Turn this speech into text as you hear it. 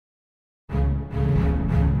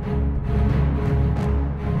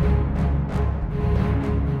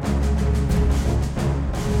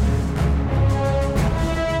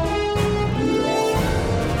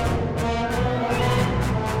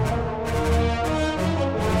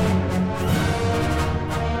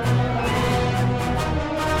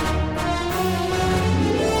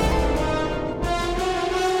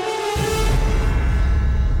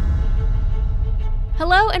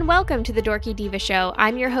and welcome to the Dorky Diva Show.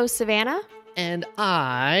 I'm your host, Savannah. And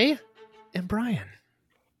I am Brian.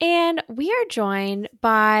 And we are joined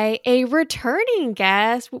by a returning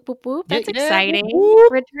guest. Whoop, whoop, whoop. That's exciting. Whoop,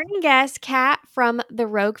 whoop. Returning guest, Kat from the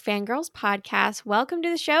Rogue Fangirls podcast. Welcome to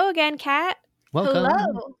the show again, Kat. Welcome.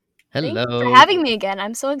 Hello. Hello. Thank you for having me again.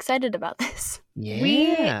 I'm so excited about this.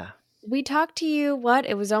 Yeah. We talked to you,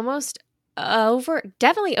 it was almost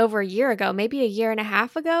definitely over a year ago, maybe a year and a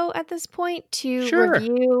half ago at this point, to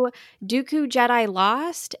review Dooku Jedi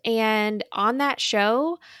Lost. And on that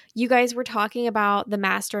show, you guys were talking about the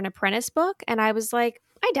Master and Apprentice book. And I was like,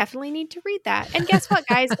 I definitely need to read that. And guess what,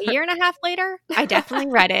 guys? A year and a half later, I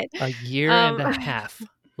definitely read it. A year and a half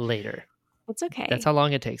later. It's okay. That's how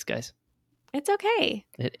long it takes, guys. It's okay.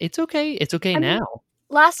 It's okay. It's okay now.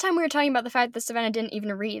 Last time we were talking about the fact that Savannah didn't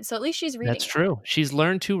even read, so at least she's reading. That's true. She's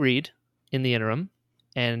learned to read in the interim,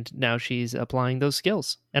 and now she's applying those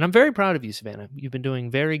skills. And I'm very proud of you, Savannah. You've been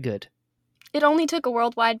doing very good. It only took a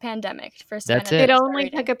worldwide pandemic for Savannah. That's it. It only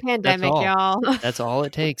took a pandemic, y'all. That's all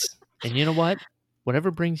it takes. And you know what?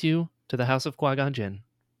 Whatever brings you to the House of Qui-Gon Jinn.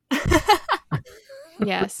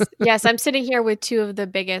 Yes. I'm sitting here with two of the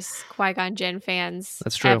biggest Qui-Gon Jinn fans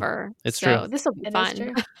That's true. ever. It's so true. This will be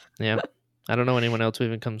fun. Yeah. I don't know anyone else who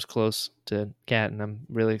even comes close to Kat, and I'm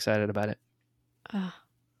really excited about it. Oh,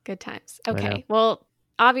 good times. Okay. Well,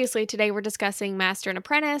 obviously today we're discussing Master and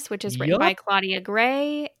Apprentice, which is written by Claudia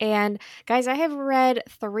Gray. And guys, I have read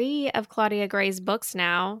 3 of Claudia Gray's books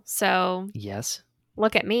now. So yes,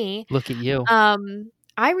 look at me. Look at you.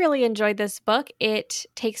 I really enjoyed this book. It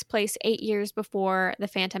takes place 8 years before The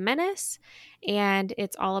Phantom Menace, and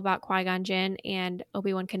it's all about Qui-Gon Jinn and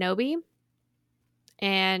Obi-Wan Kenobi.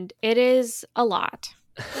 And it is a lot.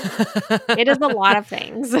 It is a lot of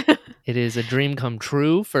things. It is a dream come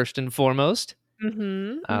true, first and foremost.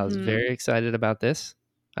 I was very excited about this.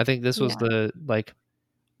 I think this was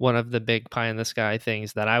one of the big pie in the sky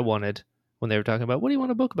things that I wanted when they were talking about, what do you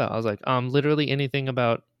want a book about? I was like, literally anything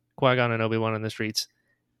about Qui-Gon and Obi-Wan in the streets.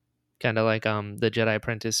 Kind of like the Jedi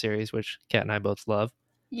Apprentice series, which Kat and I both love.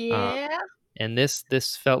 Yeah. And this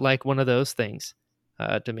felt like one of those things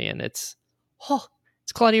to me. And it's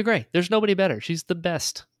Claudia Gray. There's nobody better. She's the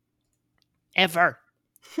best ever.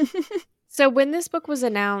 So when this book was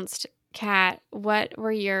announced, Kat, what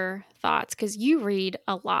were your thoughts? Because you read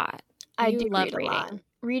a lot. I do love reading. A lot.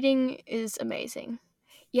 Reading is amazing.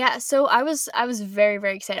 Yeah, so I was very,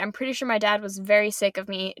 very excited. I'm pretty sure my dad was very sick of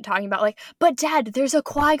me talking about but Dad, there's a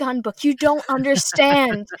Qui-Gon book. You don't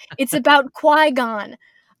understand. It's about Qui-Gon.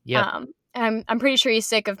 Yeah. I'm pretty sure he's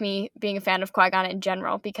sick of me being a fan of Qui-Gon in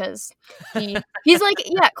general because he's like,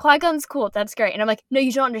 yeah, Qui-Gon's cool. That's great. And I'm like, no,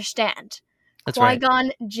 you don't understand. That's Qui-Gon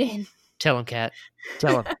right. Jinn. Tell him, Kat.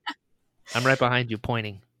 Tell him. I'm right behind you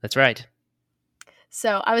pointing. That's right.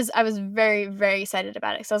 So I was very, very excited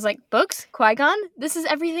about it. So I was like, books, Qui-Gon, this is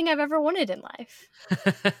everything I've ever wanted in life.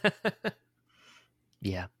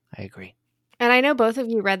 Yeah, I agree. And I know both of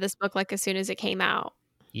you read this book as soon as it came out.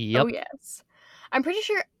 Yep. Oh, yes. I'm pretty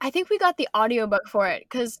sure, I think we got the audiobook for it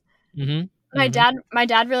because my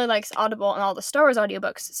dad really likes Audible and all the Star Wars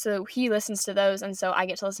audiobooks. So he listens to those. And so I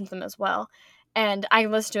get to listen to them as well. And I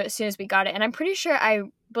listened to it as soon as we got it. And I'm pretty sure I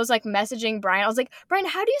was messaging Brian. I was like, Brian,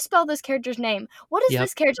 how do you spell this character's name? What is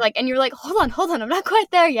this character like? And you were like, hold on. I'm not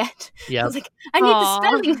quite there yet. Yeah. I was like, I need the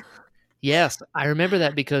spelling. Yes. I remember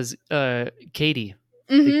that because Katie,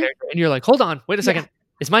 the character, and you're like, hold on, wait a second.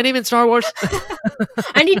 Is my name in Star Wars?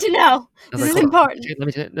 I need to know. This is important.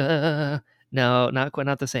 Let me no,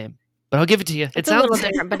 not the same. But I'll give it to you. It's a little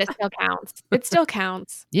different, but it still counts. It still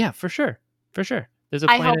counts. Yeah, for sure. There's a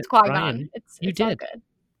I planet. helped Qui-Gon. Brian, it's you all did. good.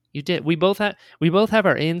 You did. We both have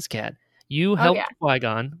our ins, Kat. You helped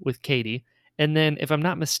Qui-Gon with Katie, and then, if I'm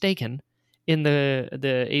not mistaken, in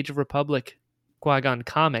the Age of Republic Qui-Gon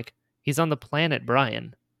comic, he's on the planet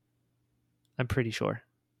Brian. I'm pretty sure.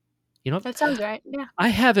 You know, that sounds right. Yeah, I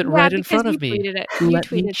have it right in front of me. You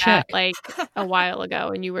tweeted that a while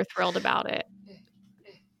ago, and you were thrilled about it.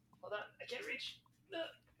 Hold on, I can't reach.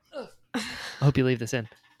 I hope you leave this in.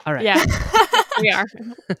 All right. Yeah, we are.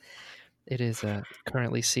 It is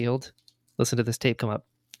currently sealed. Listen to this tape come up.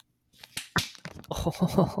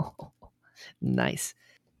 Oh, nice.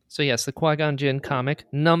 So yes, the Qui-Gon Jinn comic,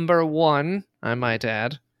 number 1, I might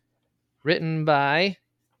add, written by,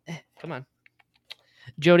 come on,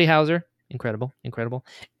 Jody Houser. Incredible.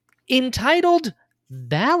 Entitled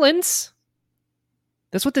Balance.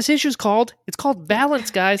 That's what this issue's called. It's called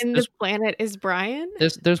Balance, guys. And the planet is Brian?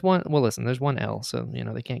 There's one, well, listen, there's one L, so,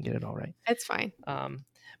 they can't get it all right. It's fine.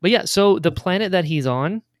 But yeah, so the planet that he's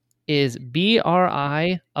on is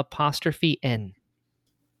BRI''N.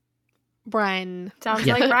 Brian. Sounds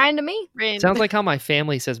like Brian to me. Brian. Sounds like how my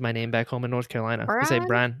family says my name back home in North Carolina. Brian? They say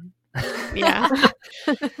Brian. Yeah.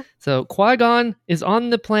 So Qui-Gon is on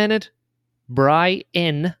the planet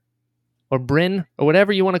Bryn, or Bryn, or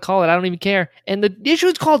whatever you want to call it. I don't even care. And the issue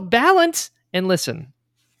is called balance. And listen,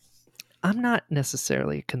 I'm not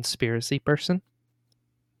necessarily a conspiracy person,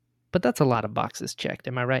 but that's a lot of boxes checked.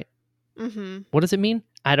 Am I right? Mm-hmm. What does it mean?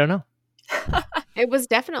 I don't know. It was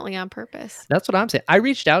definitely on purpose. That's what I'm saying. I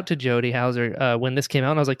reached out to Jody Hauser when this came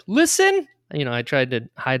out, and I was like, listen. I tried to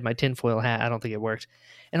hide my tinfoil hat. I don't think it worked.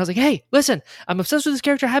 And I was like, hey, listen, I'm obsessed with this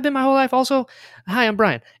character. I have been my whole life. Also, hi, I'm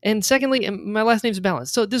Brian. And secondly, my last name's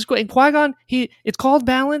Balance. So this is great. And Qui-Gon, it's called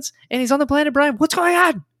Balance, and he's on the planet Brian. What's going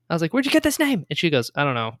on? I was like, where'd you get this name? And she goes, I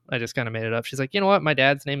don't know. I just kind of made it up. She's like, you know what? My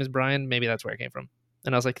dad's name is Brian. Maybe that's where it came from.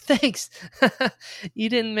 And I was like, thanks. You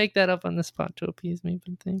didn't make that up on the spot to appease me,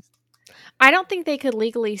 but thanks. I don't think they could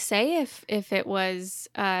legally say if it was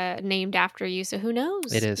named after you. So who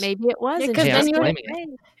knows? It is. Maybe it was. Yeah,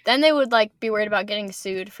 then they would be worried about getting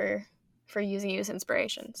sued for using you as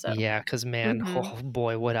inspiration. So yeah, because man, oh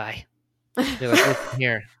boy, would I. They're like, listen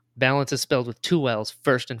here. Balance is spelled with 2 L's,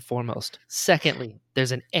 first and foremost. Secondly,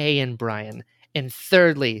 there's an A in Brian. And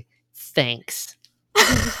thirdly, thanks.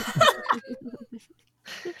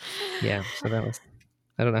 Yeah, so that was...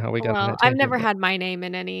 I don't know how we got on that tangent. I've never had my name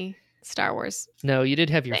in any Star Wars. No, you did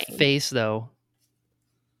have your face, though.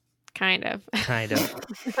 Kind of.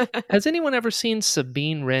 Has anyone ever seen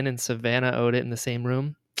Sabine Wren and Savannah Odette in the same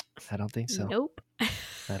room? I don't think so. Nope. I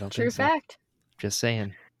don't True think so. fact. Just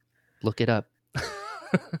saying. Look it up.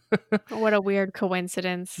 What a weird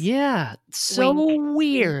coincidence. Yeah, so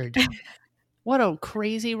weird. What a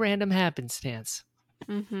crazy random happenstance.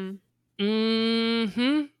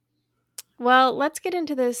 Well, let's get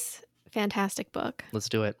into this fantastic book. Let's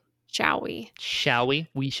do it. Shall we? Shall we?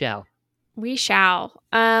 We shall. We shall.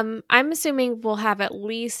 I'm assuming we'll have at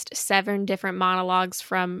least 7 different monologues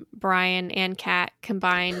from Brian and Kat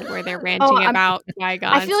combined where they're ranting about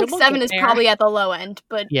Qui-Gon. I feel like 7 is probably at the low end,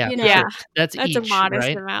 but yeah, Yeah. That's each, a modest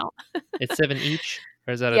right? amount. It's 7 each?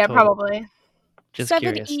 Or is that a total? Probably. Just 7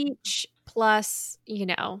 curious. each plus,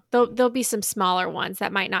 there'll be some smaller ones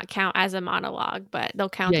that might not count as a monologue, but they'll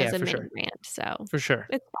count as a main rant. So for sure.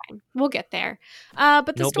 It's fine. We'll get there.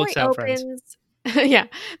 But the story opens... yeah.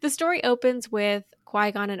 The story opens with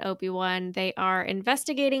Qui-Gon and Obi-Wan. They are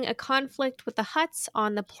investigating a conflict with the Hutts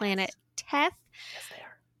on the planet Teth. Yes, they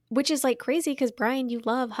are. Which is crazy because, Brian, you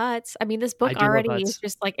love Hutts. I mean, this book already is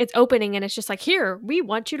just it's opening and it's just here, we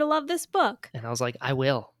want you to love this book. And I was like, I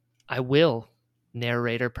will,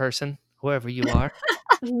 narrator person, whoever you are.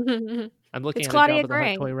 I'm looking at Claudia a Jabba the Gray.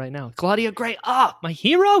 Hutt toy right now. Claudia Gray. My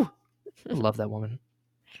hero. I love that woman.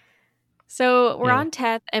 So we're on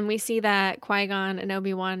Teth, and we see that Qui-Gon and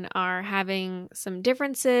Obi-Wan are having some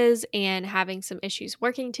differences and having some issues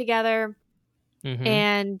working together.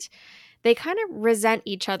 And they kind of resent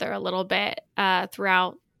each other a little bit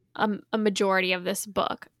throughout a majority of this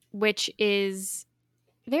book, which is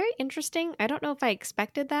very interesting. I don't know if I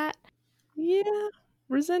expected that. Yeah,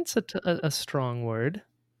 resent's a strong word.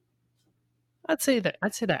 I'd say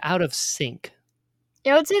they're out of sync.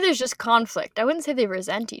 Yeah, I would say there's just conflict. I wouldn't say they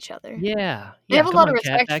resent each other. Yeah. They have a lot of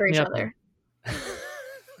respect for each other.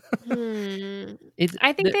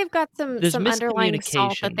 I think they've got some underlying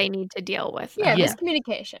salt that they need to deal with. Yeah,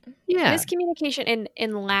 miscommunication. Yeah. Miscommunication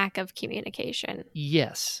and lack of communication.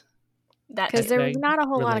 Yes. Because there was not a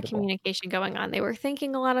whole lot of communication going on. They were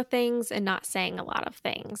thinking a lot of things and not saying a lot of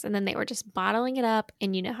things. And then they were just bottling it up.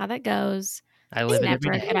 And you know how that goes. I live it's it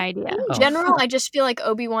never every a day. good idea. In general, I just feel like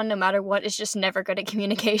Obi-Wan, no matter what, is just never good at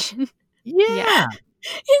communication. Yeah.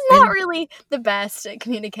 He's not really the best at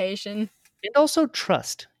communication. And also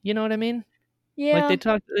trust. You know what I mean? Yeah. They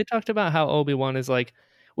talked about how Obi-Wan is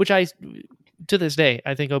which to this day,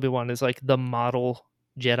 I think Obi-Wan is the model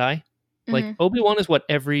Jedi. Obi-Wan is what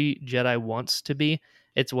every Jedi wants to be.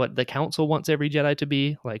 It's what the Council wants every Jedi to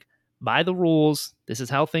be. By the rules, this is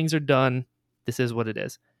how things are done. This is what it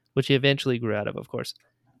is. Which he eventually grew out of course.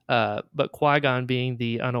 But Qui-Gon being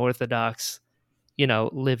the unorthodox,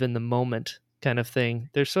 live in the moment kind of thing.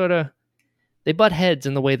 They're they butt heads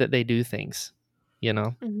in the way that they do things, Just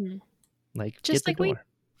get the door.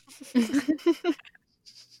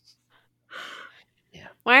 Yeah.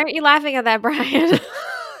 Why aren't you laughing at that, Brian?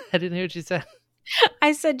 I didn't hear what you said.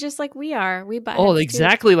 I said just like we are. We butt Oh, heads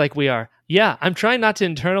exactly like we are. Yeah, I'm trying not to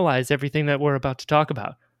internalize everything that we're about to talk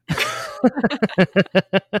about.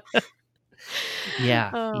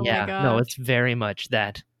 Yeah. No, it's very much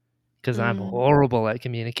that because I'm horrible at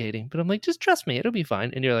communicating. But I'm just trust me, it'll be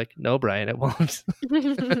fine. And you're like, no, Brian, it won't.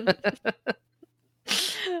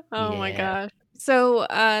 Oh my gosh. So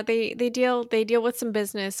they deal with some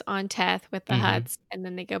business on Teth with the Hutts, and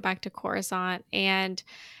then they go back to Coruscant, and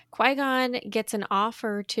Qui-Gon gets an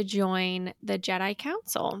offer to join the Jedi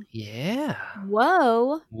Council. Yeah.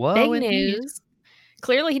 Whoa, big indeed. news.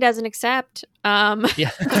 Clearly he doesn't accept. Yeah.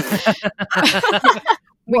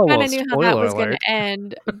 We kind of knew how that was going to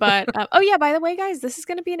end, but oh yeah, by the way, guys, this is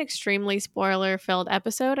going to be an extremely spoiler-filled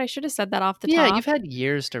episode. I should have said that off the top. Yeah, you've had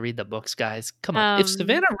years to read the books, guys. Come on. If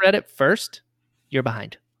Savannah read it first, you're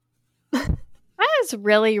behind. That is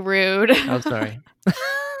really rude. I'm sorry.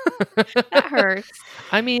 That hurts.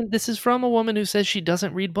 I mean, this is from a woman who says she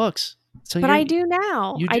doesn't read books. But I do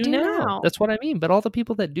now. You do now. That's what I mean. But all the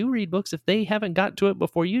people that do read books, if they haven't got to it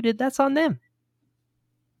before you did, that's on them.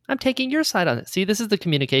 I'm taking your side on it. See, this is the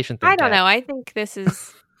communication thing. I don't know. I think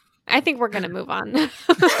we're going to move on.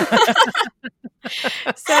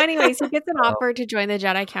 So anyways, he gets an offer to join the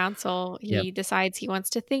Jedi Council. He decides he wants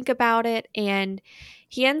to think about it, and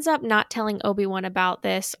he ends up not telling Obi-Wan about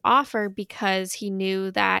this offer because he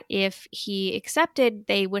knew that if he accepted,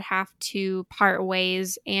 they would have to part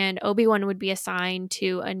ways and Obi-Wan would be assigned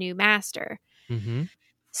to a new master. Mm-hmm.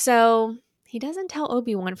 So he doesn't tell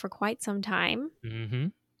Obi-Wan for quite some time. Mm-hmm.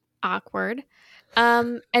 Awkward.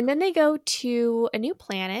 And then they go to a new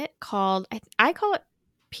planet called, I call it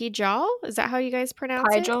Pijal. Is that how you guys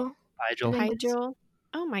pronounce it? Pijal.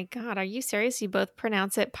 Oh my god, are you serious? You both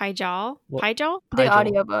pronounce it Pijal? Pijal? The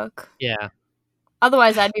audiobook. Yeah.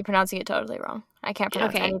 Otherwise, I'd be pronouncing it totally wrong. I can't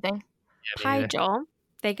pronounce anything. Yeah, Pijal.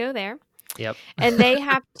 They go there. Yep. And they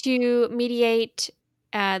have to mediate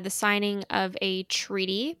the signing of a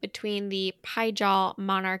treaty between the Pijal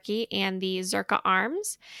monarchy and the Zerka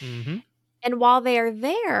arms. Mm-hmm. And while they are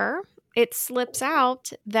there, it slips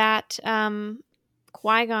out that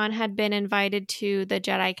Qui-Gon had been invited to the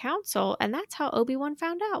Jedi Council, and that's how Obi-Wan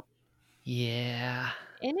found out. Yeah.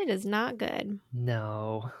 And it is not good.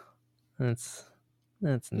 No. That's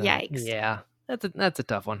not. Yikes. Yeah. That's a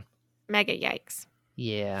tough one. Mega yikes.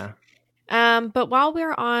 Yeah. But while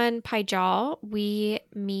we're on Pijal, we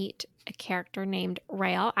meet a character named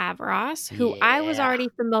Rael Averross, who I was already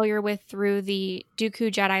familiar with through the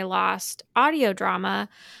Dooku Jedi Lost audio drama,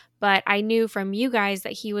 but I knew from you guys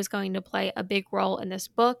that he was going to play a big role in this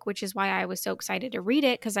book, which is why I was so excited to read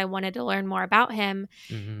it, because I wanted to learn more about him.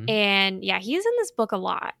 Mm-hmm. And yeah, he's in this book a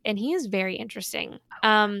lot, and he is very interesting.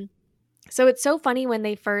 So it's so funny when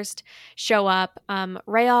they first show up.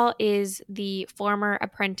 Rael is the former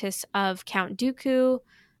apprentice of Count Dooku.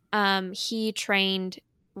 He trained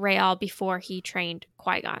Rael before he trained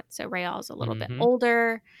Qui-Gon. So Rael is a little bit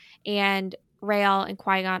older, and Rael and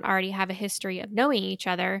Qui-Gon already have a history of knowing each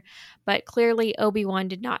other, but clearly Obi-Wan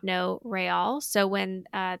did not know Rael. So when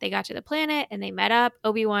they got to the planet and they met up,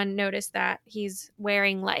 Obi-Wan noticed that he's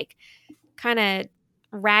wearing like kind of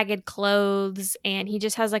ragged clothes, and he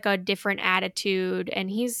just has like a different attitude, and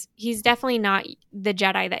he's definitely not the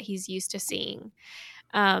Jedi that he's used to seeing.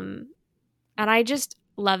 And I just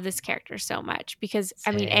love this character so much because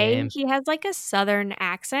Same. I mean, he has like a southern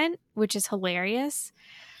accent, which is hilarious.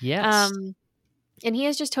 Yes. And he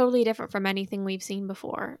is just totally different from anything we've seen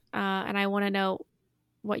before. And I want to know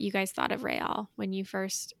what you guys thought of Rael when you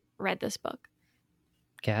first read this book.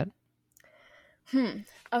 Kat?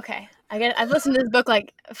 Okay. I've listened to this book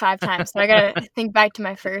like 5 times, so I gotta think back to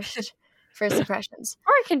my first impressions.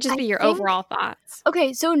 Or it can just be your overall thoughts.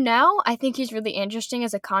 Okay, so now I think he's really interesting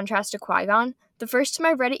as a contrast to Qui-Gon. The first time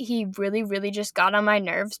I read it, he really, really just got on my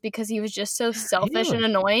nerves because he was just so selfish and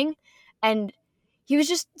annoying. And he was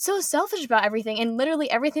just so selfish about everything. And literally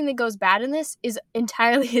everything that goes bad in this is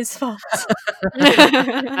entirely his fault.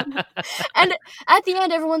 And at the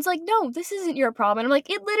end, everyone's like, no, this isn't your problem. And I'm like,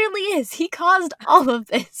 it literally is. He caused all of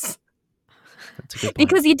this. That's a good point.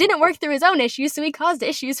 Because he didn't work through his own issues, so he caused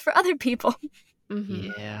issues for other people.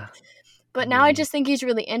 Yeah. But now I just think he's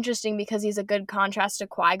really interesting because he's a good contrast to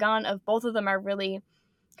Qui-Gon. Of both of them are really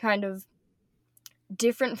kind of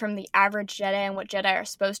different from the average Jedi and what Jedi are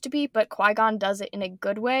supposed to be, but Qui-Gon does it in a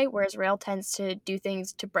good way, whereas Rael tends to do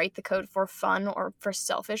things to break the code for fun or for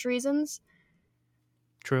selfish reasons.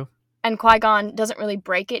 True. And Qui-Gon doesn't really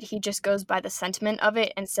break it, he just goes by the sentiment of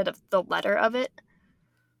it instead of the letter of it.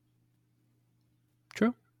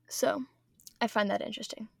 True. So, I find that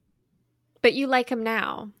interesting. But you like him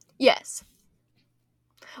now? Yes.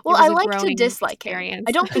 Well, I like to dislike him.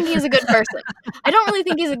 I don't think he's a good person. I don't really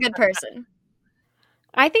think he's a good person.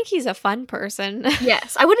 I think he's a fun person.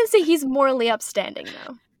 Yes. I wouldn't say he's morally upstanding,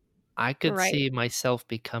 though. I could see myself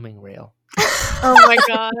becoming Rael. Oh my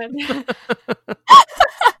god.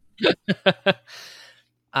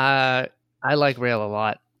 I like Rael a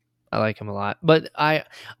lot. I like him a lot. But I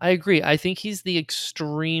agree. I think he's the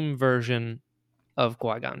extreme version of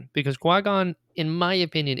Qui-Gon, because Qui-Gon, in my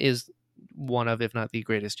opinion, is one of, if not the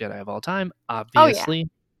greatest Jedi of all time, obviously. Oh,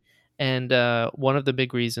 yeah. And one of the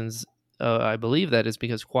big reasons I believe that is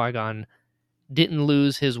because Qui-Gon didn't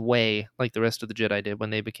lose his way like the rest of the Jedi did when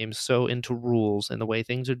they became so into rules and the way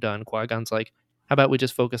things are done. Qui-Gon's like, how about we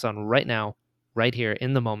just focus on right now, right here,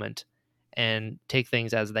 in the moment, and take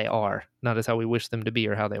things as they are, not as how we wish them to be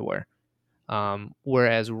or how they were.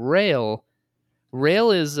 Whereas Rael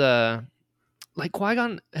is like,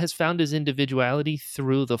 Qui-Gon has found his individuality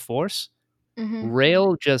through the Force.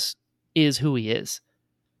 Rael just is who he is.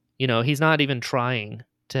 You know, he's not even trying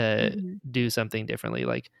to do something differently.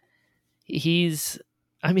 Like, he's,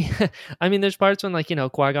 I mean, there's parts when, like, you know,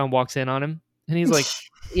 Qui-Gon walks in on him and he's like,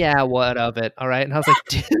 yeah, what of it? All right. And I was like,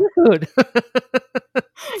 dude.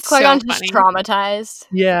 Qui-Gon's just traumatized.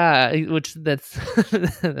 Yeah, which that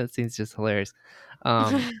seems just hilarious.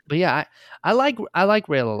 But yeah, I like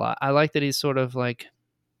Rael a lot. I like that he's sort of like,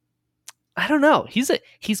 I don't know,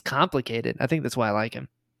 he's complicated. I think that's why I like him.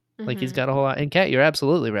 Like, he's got a whole lot. And Kat, you're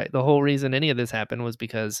absolutely right. The whole reason any of this happened was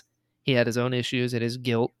because he had his own issues and his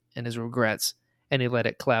guilt and his regrets, and he let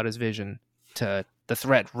it cloud his vision to the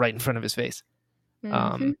threat right in front of his face.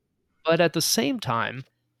 But at the same time,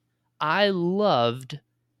 I loved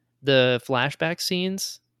the flashback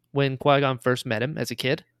scenes when Qui-Gon first met him as a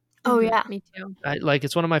kid. Oh yeah, me too.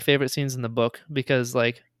 It's one of my favorite scenes in the book because,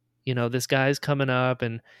 like, you know, this guy's coming up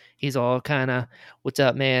and he's all kind of, what's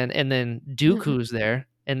up, man? And then Dooku's there,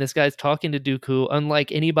 and this guy's talking to Dooku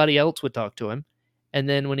unlike anybody else would talk to him. And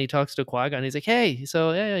then when he talks to Qui-Gon, he's like, hey,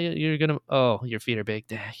 so yeah, you're gonna, oh, your feet are big.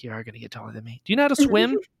 You are gonna get taller than me. Do you know how to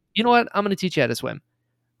swim? You know what? I'm gonna teach you how to swim.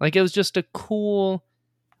 Like, it was just a cool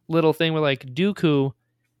little thing where, like, Dooku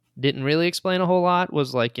didn't really explain a whole lot,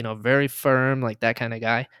 was, like, you know, very firm, like that kind of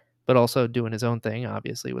guy, but also doing his own thing,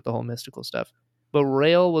 obviously, with the whole mystical stuff. But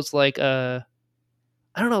Rael was like I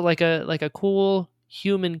don't know, like a cool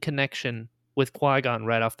human connection with Qui-Gon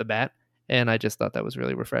right off the bat, and I just thought that was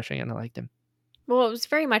really refreshing, and I liked him. Well, it was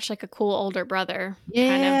very much like a cool older brother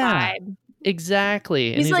kind of vibe.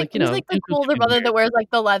 Exactly. And he's like, you know, he's like the cool older brother that wears, like,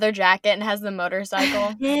 the leather jacket and has the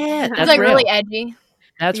motorcycle. Yeah, he's like Rael. Really edgy.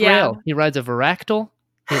 That's Rael. He rides a Varactyl.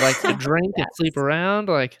 He likes to drink and sleep around.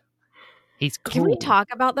 Like, he's cool. Can we talk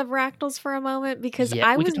about the Varactyls for a moment? Because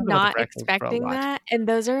I was not expecting that. And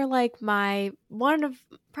those are like one of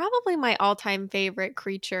probably my all-time favorite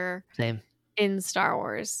creature. Same. In Star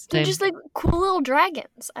Wars. They're just like cool little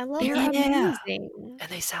dragons. I love them. Amazing. And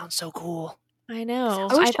they sound so cool. I know.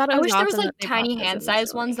 I thought I wish there was like tiny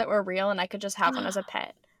hand-sized ones that were real and I could just have one as a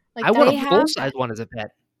pet. Like, I want a full-size one as a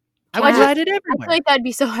pet. I would ride it everywhere. I feel like that'd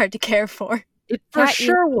be so hard to care for. It for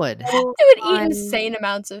sure would. It would eat insane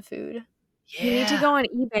amounts of food. Yeah. You need to go on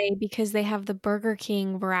eBay because they have the Burger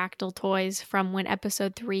King Varactyl toys from when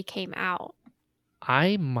Episode 3 came out.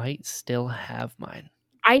 I might still have mine.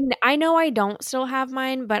 I know I don't still have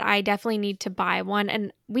mine, but I definitely need to buy one.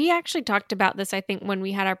 And we actually talked about this, I think, when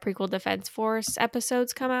we had our prequel Defense Force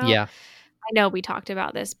episodes come out. Yeah. I know we talked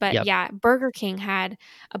about this, but yeah, Burger King had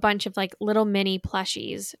a bunch of like little mini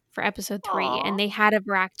plushies for Episode 3, and they had a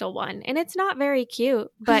Varactyl one. And it's not very cute,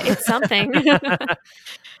 but it's something.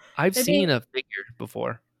 I've seen a figure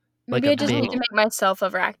before. Maybe I just need to make myself a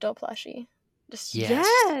Varactyl plushie. Just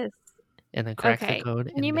yes. And then crack the code.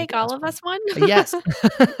 Can you make all of us one? Yes.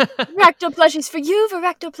 Varactyl plushies for you,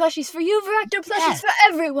 Varactyl plushies for you, Varactyl plushies for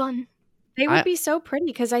everyone. They would be so pretty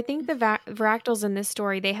because I think the Varactyls in this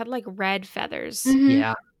story, they had like red feathers.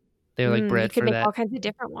 Yeah. They were like bred for that. You could make all kinds of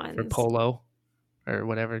different ones. For Polo or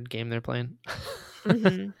whatever game they're playing.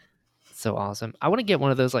 So awesome. I want to get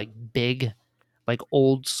one of those like big, like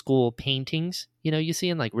old school paintings, you know, you see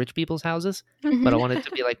in like rich people's houses, but I want it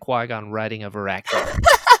to be like Qui-Gon riding a Varactyl.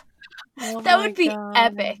 That would be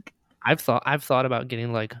epic. I've thought about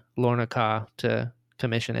getting like Lorna Ka to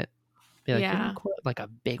commission it. Be like, like a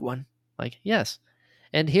big one. Like, yes.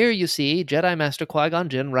 And here you see Jedi Master Qui-Gon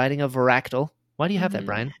Jinn riding a Varactyl. Why do you have that,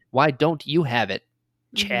 Brian? Why don't you have it,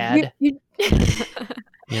 Chad? You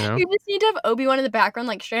know? You just need to have Obi-Wan in the background,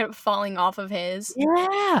 like straight up falling off of his.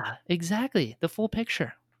 Yeah, exactly. The full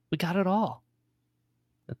picture. We got it all.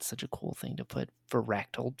 That's such a cool thing to put for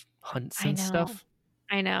Varactyl hunts and stuff.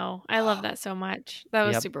 I know. I love that so much. That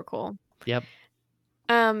was super cool. Yep.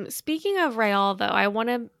 Speaking of Rael, though, I want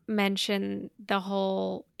to mention the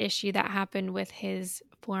whole issue that happened with his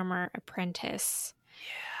former apprentice.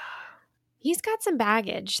 Yeah. He's got some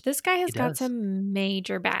baggage. This guy has got some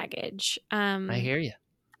major baggage. I hear you.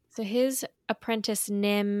 So his apprentice,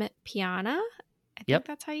 Nim Piana, I think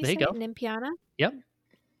that's how you say it, Nim Piana. Yep.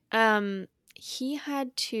 He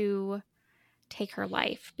had to take her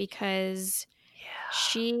life because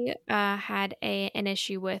She had an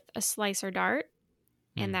issue with a slicer dart,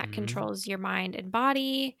 and that controls your mind and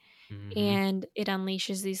body. And it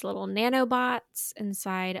unleashes these little nanobots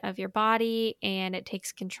inside of your body, and it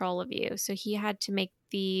takes control of you. So he had to make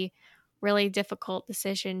the really difficult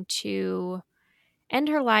decision to end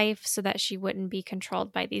her life so that she wouldn't be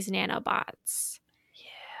controlled by these nanobots.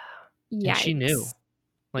 Yeah. And she knew. Yikes.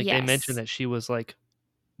 Like, they mentioned that she was, like,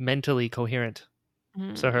 mentally coherent.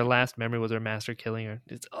 So her last memory was her master killing her.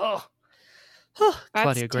 It's, that's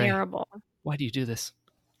Claudia Gray. terrible. Why do you do this?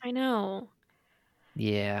 I know.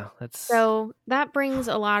 Yeah, that's... So that brings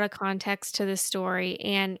a lot of context to this story.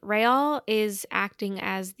 And Rael is acting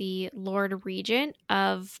as the Lord Regent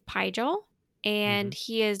of Pygel. And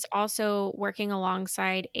he is also working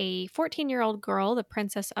alongside a 14-year-old girl, the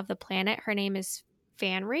princess of the planet. Her name is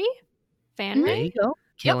Fanry. There you go.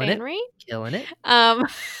 Killing Fanry. Killing it.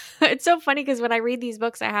 It's so funny because when I read these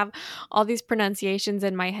books, I have all these pronunciations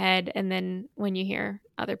in my head. And then when you hear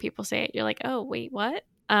other people say it, you're like, oh, wait, what?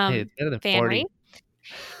 Hey, it's better than Fanry.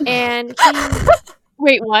 40. And he...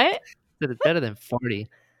 Wait, what? It's better than 40.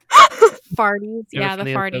 Farties. Yeah, the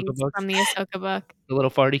farties from the Ahsoka book. The little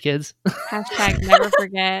farty kids. Hashtag never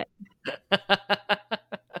forget.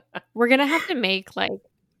 We're going to have to make, like,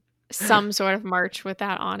 some sort of merch with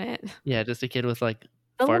that on it. Yeah, just a kid with, like,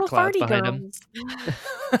 the fart little clouds farty behind girls.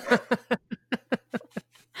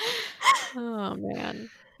 Oh, man.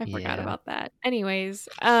 I forgot about that. Anyways,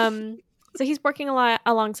 so he's working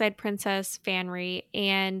alongside Princess Fanry,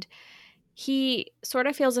 and he sort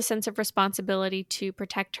of feels a sense of responsibility to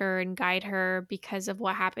protect her and guide her because of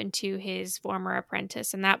what happened to his former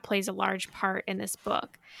apprentice, and that plays a large part in this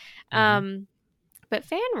book. But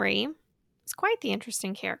Fanry is quite the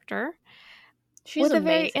interesting character. She's with amazing.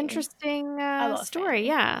 A very interesting story.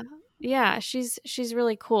 Fanry. Yeah, she's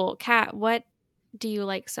really cool. Kat, what do you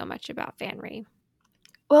like so much about Fanry?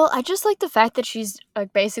 Well, I just like the fact that she's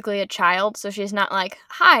like basically a child, so she's not like,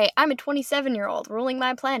 "Hi, I'm a 27-year-old ruling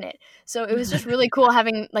my planet." So it was just really cool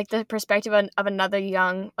having like the perspective of another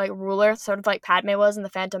young like ruler, sort of like Padme was in The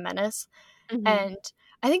Phantom Menace. And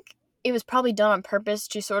I think it was probably done on purpose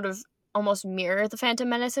to sort of almost mirror The Phantom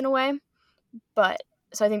Menace in a way. But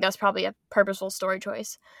so I think that's probably a purposeful story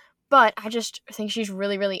choice. But I just think she's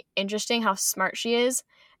really, really interesting how smart she is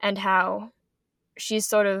and how she's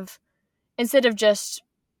sort of, instead of just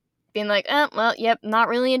being like, oh, well, yep, not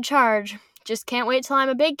really in charge, just can't wait till I'm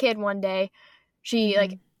a big kid one day, she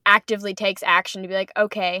like actively takes action to be like,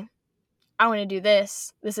 okay, I want to do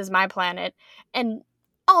this. This is my planet. And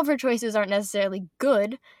all of her choices aren't necessarily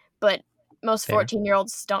good, but most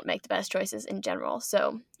 14-year-olds don't make the best choices in general.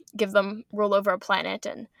 So give them rule over a planet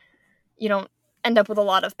and you don't end up with a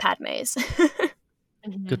lot of Padmes.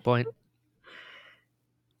 Good point.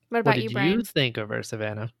 What about you, Brian? What did you think of her,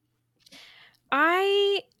 Savannah?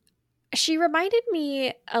 She reminded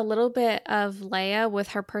me a little bit of Leia with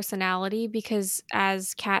her personality because,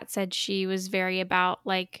 as Kat said, she was very about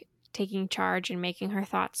like taking charge and making her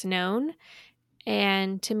thoughts known.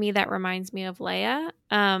 And to me, that reminds me of Leia.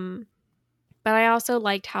 But I also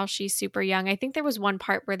liked how she's super young. I think there was one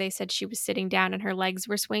part where they said she was sitting down and her legs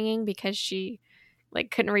were swinging because she like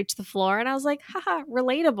couldn't reach the floor, and I was like, haha,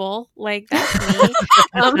 relatable, like that's me.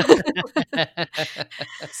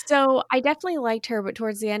 So I definitely liked her, but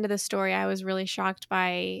towards the end of the story I was really shocked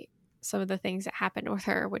by some of the things that happened with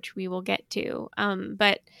her, which we will get to.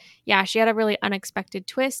 But yeah, she had a really unexpected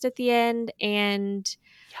twist at the end, and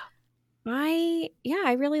I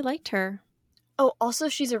really liked her. Oh, also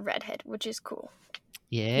she's a redhead, which is cool.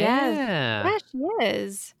 Yeah, she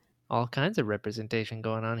is. All kinds of representation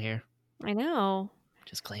going on here. I know.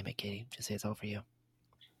 Just claim it, Katie. Just say it's all for you.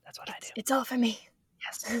 That's what I do. It's all for me.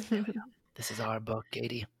 Yes. There we go. This is our book,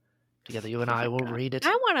 Katie. Together, you and I will read it. I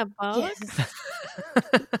want a book. Yes.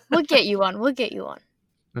 We'll get you on.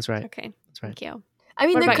 That's right. Okay. That's right. Thank you. I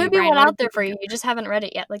mean, there could be one out there for you. You just haven't read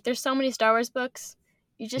it yet. Like, there's so many Star Wars books.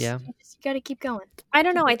 You got to keep going. I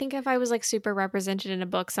don't know. I think if I was like super represented in a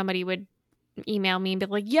book, somebody would email me and be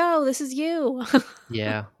like, "Yo, this is you."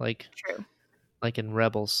 Yeah, like true. Like in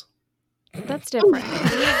Rebels. That's different.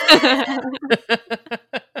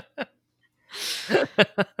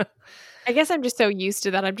 I guess I'm just so used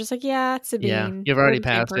to that. I'm just like, yeah, it's Sabine. Yeah, you've already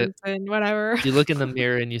passed it. Whatever. You look in the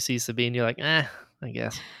mirror and you see Sabine. You're like, I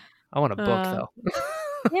guess. I want a book, though.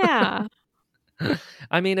 Yeah.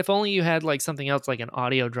 I mean, if only you had like something else, like an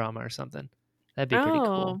audio drama or something. That'd be pretty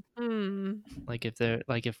cool.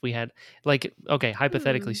 Like if we had like, okay,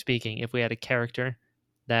 hypothetically speaking, if we had a character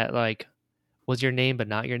that like was your name but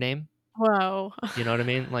not your name. Whoa. You know what I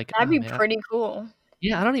mean? Like that'd be pretty cool.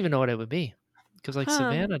 Yeah, I don't even know what it would be because like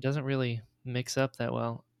Savannah doesn't really mix up that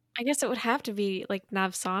well. I guess it would have to be like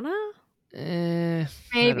Navsana?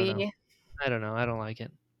 Maybe. I don't know. I don't like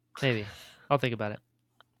it. Maybe. I'll think about it.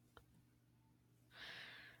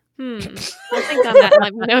 I'll think on that and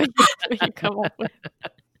let me know what you come up with.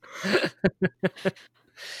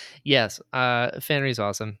 Yes, Fenry's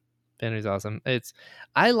awesome. Fenry's awesome.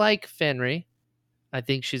 I like Fenry. I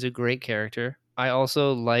think she's a great character. I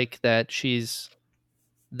also like that she's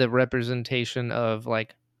the representation of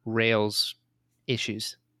like Rael's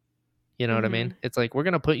issues. You know what I mean? It's like, we're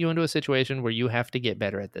going to put you into a situation where you have to get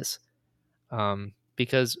better at this.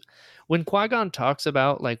 Because when Qui-Gon talks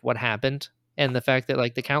about like what happened and the fact that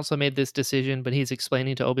like the council made this decision, but he's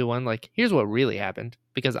explaining to Obi-Wan, like, here's what really happened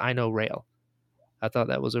because I know Rael. I thought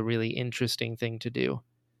that was a really interesting thing to do,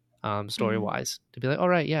 story-wise, to be like, all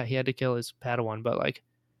right, yeah, he had to kill his Padawan, but like,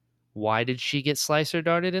 why did she get slicer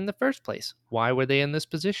darted in the first place? Why were they in this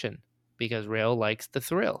position? Because Rael likes the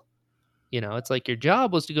thrill. It's like your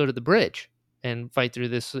job was to go to the bridge and fight through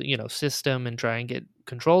this, system and try and get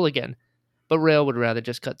control again. But Rael would rather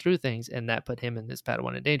just cut through things, and that put him and his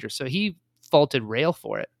Padawan in danger. So he faulted Rael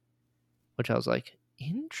for it, which I was like,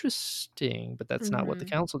 interesting, but that's not what the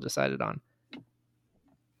council decided on.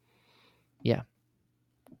 Yeah.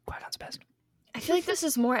 Qui-Gon's best. I feel like this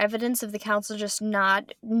is more evidence of the council just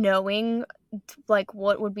not knowing like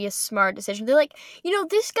what would be a smart decision. They're like,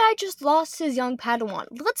 this guy just lost his young Padawan.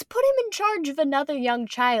 Let's put him in charge of another young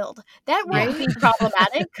child. That won't be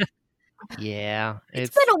problematic. Yeah.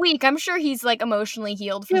 It's been a week. I'm sure he's like emotionally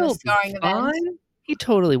healed from the scarring event. He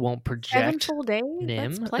totally won't project 7 full days?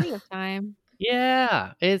 Nim. That's plenty of time.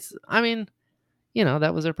 Yeah.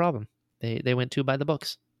 That was their problem. They went too by the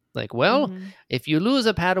books. Like, well, if you lose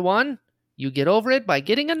a Padawan, you get over it by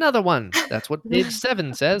getting another one. That's what page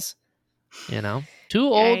 7 says. Too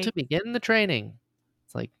old to begin the training.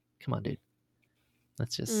 It's like, come on, dude.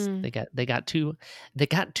 Let's just they got too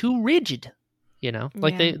rigid.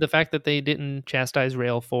 Like the fact that they didn't chastise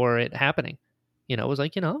Rael for it happening. It was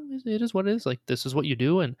like, it is what it is. Like, this is what you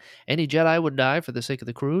do, and any Jedi would die for the sake of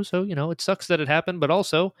the crew. So, it sucks that it happened, but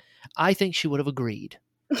also, I think she would have agreed.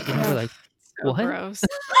 We're like, so gross.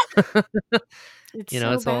 It's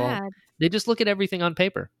so it's bad. all, they just look at everything on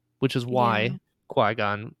paper, which is why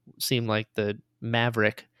Qui-Gon seemed like the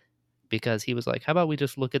maverick, because he was like, how about we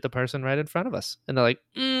just look at the person right in front of us? And they're like,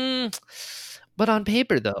 but on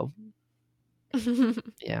paper, though.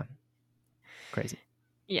 Yeah. Crazy.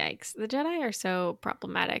 Yikes. The Jedi are so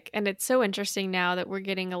problematic. And it's so interesting now that we're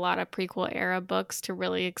getting a lot of prequel era books to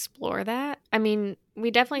really explore that. I mean,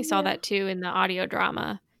 we definitely saw that too in the audio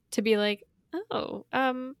drama, to be like, oh,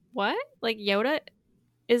 what? Like, Yoda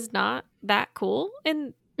is not that cool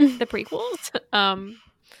in the prequels?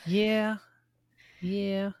 Yeah.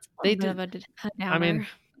 They did. I mean,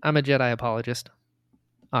 I'm a Jedi apologist,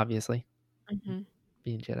 obviously.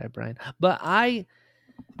 Being Jedi Brian. But I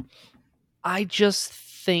just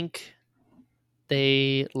think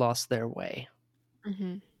they lost their way.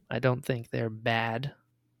 I don't think they're bad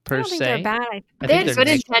per se. I don't think they're bad. They had good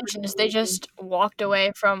intentions. They just walked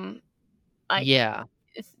away from, like,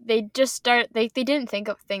 they just they didn't think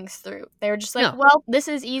of things through. They were just like, well, this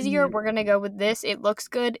is easier. We're going to go with this. It looks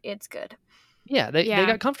good. It's good. Yeah, they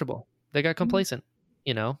got comfortable. They got complacent.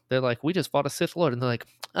 They're like, we just fought a Sith Lord. And they're like,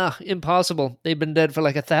 impossible. They've been dead for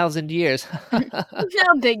like 1,000 years.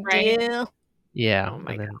 No big deal. Yeah. Oh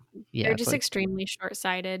my God. They're just extremely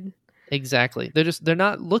short-sighted. Exactly. They're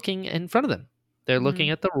not looking in front of them. They're looking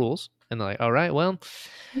at the rules. And they're like, all right, well,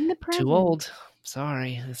 too old.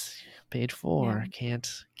 Sorry. It's page 4. Can't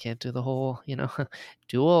do the whole,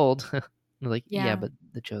 too old. Like, yeah, but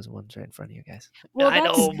the chosen one's right in front of you guys. Well, I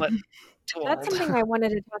know, but that's something I wanted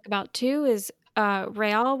to talk about too. Is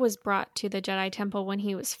Rael was brought to the Jedi Temple when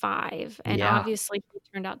he was 5, and obviously he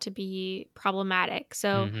turned out to be problematic.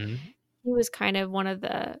 So he was kind of one of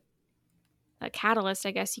the catalysts,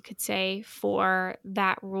 I guess you could say, for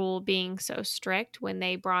that rule being so strict when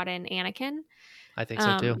they brought in Anakin. I think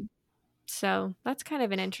so too. So that's kind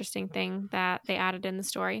of an interesting thing that they added in the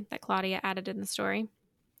story, that Claudia added in the story.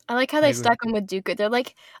 I like how they stuck him with Dooku. They're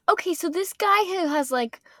like, okay, so this guy who has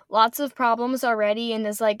like lots of problems already and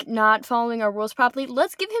is like not following our rules properly,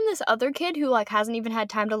 let's give him this other kid who like hasn't even had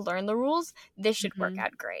time to learn the rules. This should work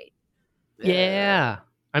out great. Yeah.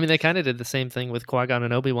 I mean, they kind of did the same thing with Qui-Gon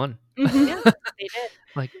and Obi-Wan. Yeah, they did.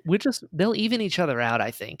 Like, they'll even each other out,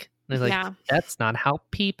 I think. They're like, that's not how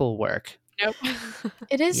people work. Nope.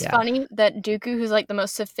 It is funny that Dooku, who's like the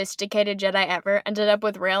most sophisticated Jedi ever, ended up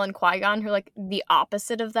with Rael and Qui-Gon, who are like the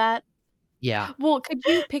opposite of that. Yeah. Well, could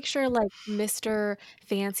you picture like Mr.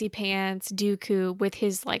 Fancy Pants Dooku with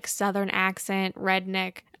his like Southern accent,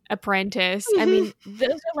 redneck Apprentice. I mean,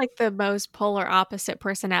 those are like the most polar opposite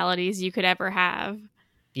personalities you could ever have.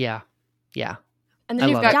 Yeah. Yeah. And then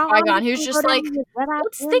you've got Qui-Gon, who's just like,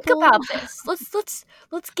 let's think about this.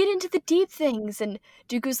 Let's get into the deep things. And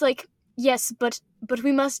Dooku's like, yes, but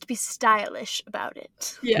we must be stylish about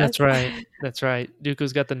it. Yes. That's right. That's right.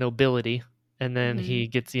 Dooku's got the nobility, and then he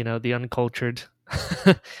gets, the uncultured,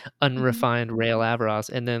 unrefined Rael Averross,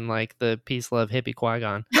 and then like the peace, love, hippie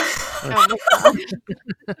Qui-Gon. Oh my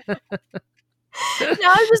god.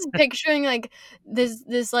 Now I'm just picturing like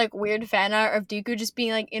this like weird fan art of Dooku just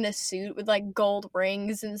being like in a suit with like gold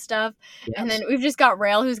rings and stuff. Yes. And then we've just got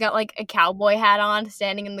Rael, who's got like a cowboy hat on,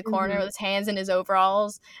 standing in the corner with his hands in his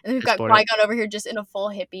overalls. And then we've got Qui-Gon over here just in a full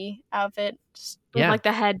hippie outfit. With like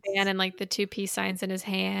the headband and like the 2 peace signs in his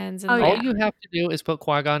hands. And all you have to do is put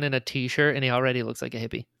Qui-Gon in a t-shirt and he already looks like a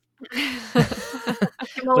hippie.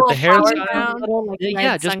 With the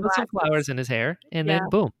hairstyle. Just put some flowers in his hair and then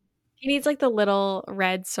boom. He needs like the little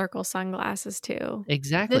red circle sunglasses too.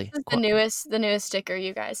 Exactly. This is the newest sticker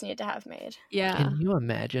you guys need to have made. Yeah. Can you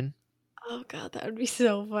imagine? Oh god, that would be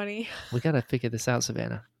so funny. We gotta figure this out,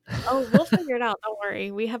 Savannah. Oh, we'll figure it out. Don't worry.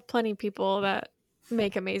 We have plenty of people that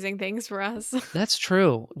make amazing things for us. That's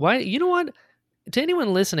true. Why? You know what? To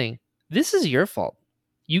anyone listening, this is your fault.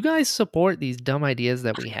 You guys support these dumb ideas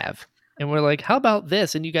that we have. And we're like, how about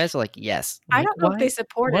this? And you guys are like, yes. I don't know if they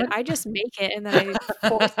support it. I just make it and then I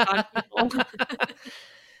force it on people.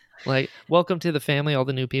 Like, welcome to the family, all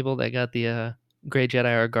the new people that got the Gray Jedi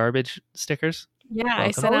are garbage stickers. Yeah, welcome.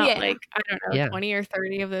 I sent out like, I don't know, 20 or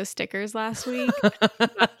 30 of those stickers last week.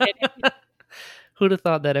 Not kidding. Who'd have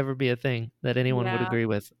thought that'd ever be a thing that anyone would agree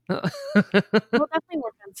with? We'll definitely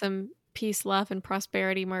work on some peace, love, and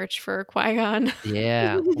prosperity merch for Qui-Gon.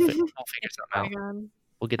 Yeah, we'll figure something out.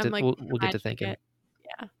 We'll get to we'll get to thinking.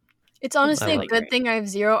 Yeah, it's honestly a good thing I have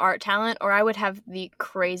zero art talent, or I would have the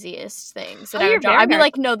craziest things that I would draw. I'd be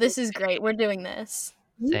like, no, this is great. We're doing this.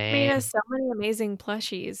 You made us so many amazing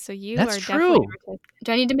plushies, so That's are true. definitely.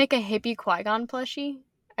 Do I need to make a hippie Qui-Gon plushie?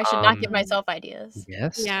 I should not give myself ideas.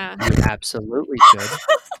 Yes. Yeah. You absolutely should.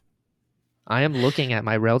 I am looking at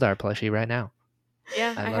my Reldar plushie right now.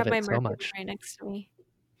 Yeah, I have my so much right next to me.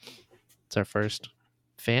 It's our first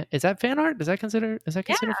fan. Is that fan art? Is that considered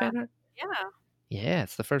fan art? Yeah. Yeah,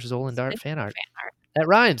 it's the first Zolan Dart fan art. That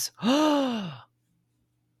rhymes. I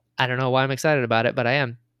don't know why I'm excited about it, but I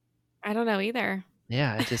am. I don't know either.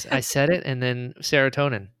 Yeah, I said it and then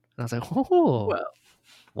serotonin. And I was like, whoa. Whoa.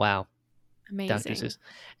 Wow. Amazing. Dr. Seuss.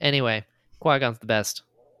 Anyway, Qui-Gon's the best.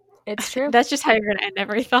 It's true. That's just how you're going to end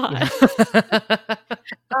every thought.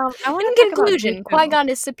 In conclusion, Qui-Gon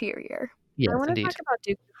is superior. Yes, I want to talk about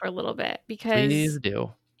Dooku for a little bit because please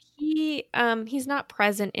do. He's not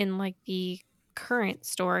present in like the current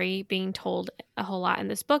story being told a whole lot in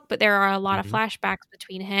this book, but there are a lot of flashbacks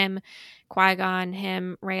between him, Qui-Gon,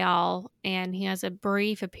 him, Rael, and he has a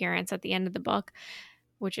brief appearance at the end of the book,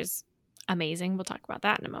 which is amazing. We'll talk about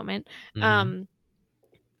that in a moment.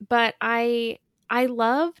 But I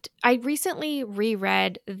recently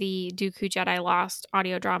reread the Dooku Jedi Lost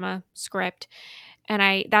audio drama script,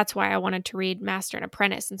 and that's why I wanted to read Master and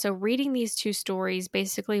Apprentice. And so reading these two stories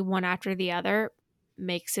basically one after the other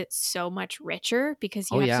makes it so much richer because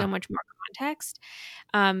you have so much more context.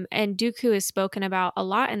 And Dooku is spoken about a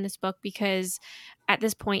lot in this book because at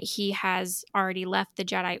this point he has already left the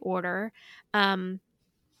Jedi Order.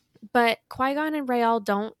 But Qui-Gon and Rael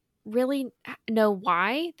don't really know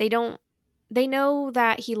why. They know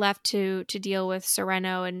that he left to deal with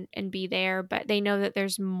Sereno and be there, but they know that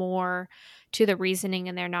there's more to the reasoning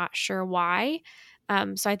and they're not sure why.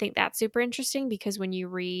 So I think that's super interesting because when you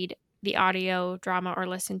read the audio drama or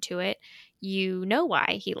listen to it, you know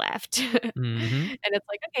why he left. And it's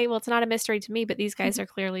like, okay, well, it's not a mystery to me, but these guys are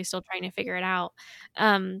clearly still trying to figure it out.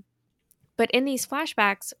 But in these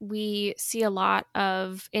flashbacks, we see a lot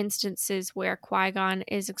of instances where Qui-Gon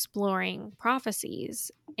is exploring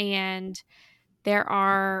prophecies. And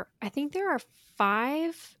I think there are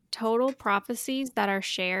 5 total prophecies that are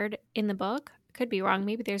shared in the book. Could be wrong.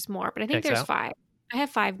 Maybe there's more, but I think there's 5. I have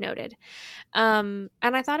 5 noted. And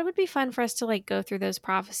I thought it would be fun for us to like go through those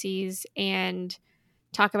prophecies and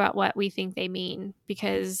talk about what we think they mean,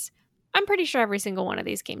 because I'm pretty sure every single one of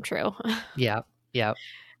these came true. Yeah.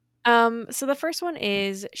 So the first one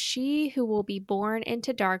is, she who will be born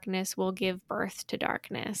into darkness will give birth to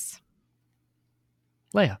darkness.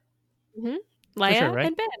 Leia. Leia sure, right?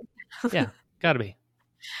 and Ben. Yeah, gotta be.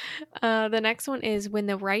 The next one is, when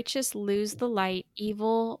the righteous lose the light,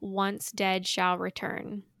 evil once dead shall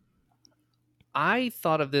return. I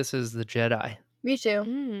thought of this as the Jedi. Me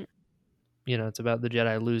too. it's about the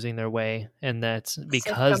Jedi losing their way, and that's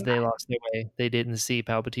because they lost their way. They didn't see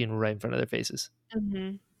Palpatine right in front of their faces.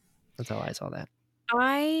 Mm-hmm. That's how I saw that.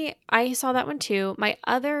 I saw that one too. My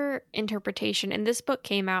other interpretation, and this book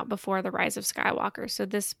came out before The Rise of Skywalker, so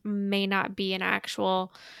this may not be an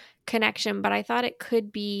actual connection, but I thought it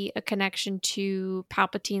could be a connection to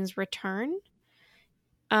Palpatine's return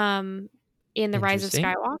in The Rise of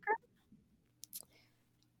Skywalker.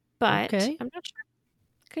 But okay. I'm not sure.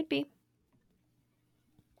 Could be.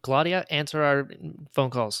 Claudia, answer our phone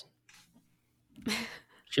calls.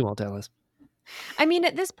 She won't tell us. I mean,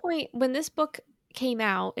 at this point, when this book came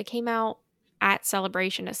out, it came out at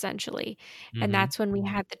Celebration, essentially. Mm-hmm. And that's when we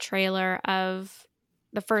had the trailer of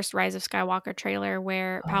the first Rise of Skywalker trailer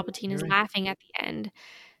where Palpatine is laughing at the end.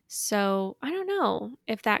 So I don't know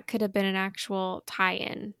if that could have been an actual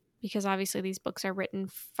tie-in, because obviously these books are written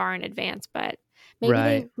far in advance, but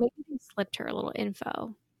maybe they slipped her a little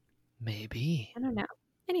info. Maybe. I don't know.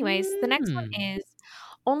 Anyways, the next one is,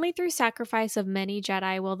 only through sacrifice of many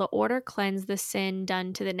Jedi will the Order cleanse the sin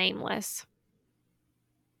done to the Nameless.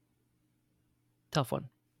 Tough one.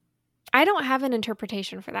 I don't have an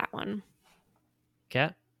interpretation for that one.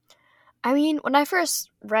 Kat? I mean, when I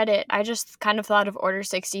first read it, I just kind of thought of Order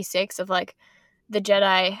 66, of like the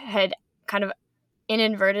Jedi had kind of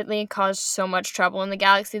inadvertently caused so much trouble in the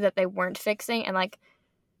galaxy that they weren't fixing, and like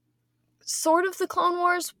sort of the Clone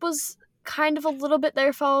Wars was kind of a little bit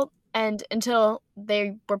their fault, and until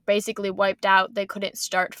they were basically wiped out, they couldn't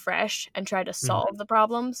start fresh and try to solve the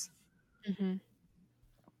problems. Mm-hmm.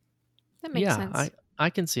 That makes sense.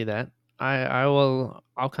 I can see that. I'll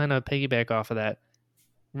kind of piggyback off of that.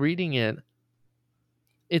 Reading it,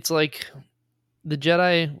 it's like the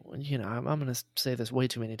Jedi, I'm going to say this way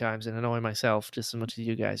too many times and annoy myself just as much as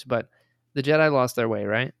you guys, but the Jedi lost their way,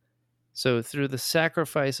 right? So through the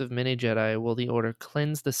sacrifice of many Jedi will the Order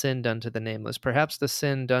cleanse the sin done to the Nameless. Perhaps the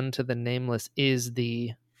sin done to the Nameless is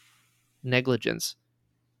the negligence,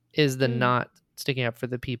 is the not sticking up for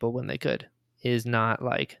the people when they could, is not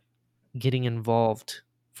like getting involved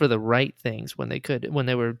for the right things when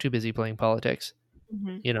they were too busy playing politics.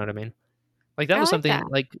 Mm-hmm. You know what I mean? Like that was something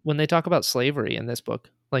like when they talk about slavery in this book,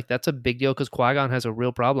 like that's a big deal because Qui-Gon has a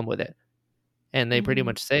real problem with it. And they pretty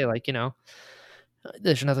much say like,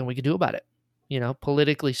 there's nothing we could do about it.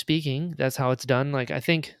 Politically speaking, that's how it's done. Like, I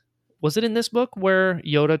think, was it in this book where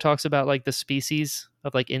Yoda talks about like the species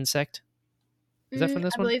of like insect? Is that from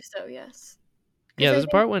this one? I believe so, yes. Yeah, there's a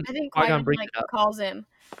part when I think Qui-Gon calls him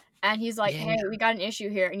and he's like, hey, we got an issue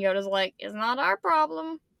here. And Yoda's like, it's not our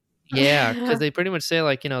problem. Yeah, because they pretty much say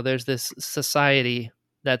like, there's this society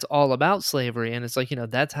that's all about slavery. And it's like,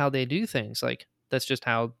 that's how they do things. Like, that's just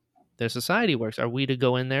how their society works. Are we to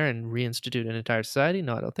go in there and reinstitute an entire society?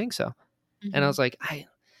 No, I don't think so. Mm-hmm. And I was like,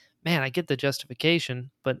 I get the justification,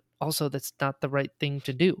 but also that's not the right thing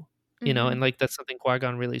to do, and like that's something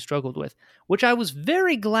Qui-Gon really struggled with, which I was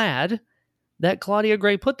very glad that Claudia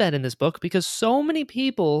Gray put that in this book because so many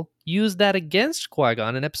people used that against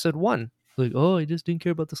Qui-Gon in episode 1. Like, oh, he just didn't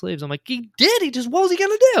care about the slaves. I'm like, he did. He just, what was he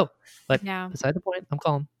going to do? But beside the point, I'm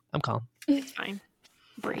calm. It's fine.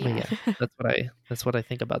 Breathe. Yeah, that's what I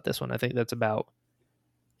think about this one. I think that's about,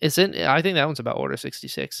 I think that one's about Order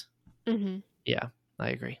 66. Mm-hmm. Yeah, I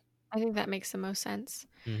agree. I think that makes the most sense.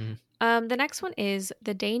 Mm-hmm. The next one is,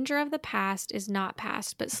 the danger of the past is not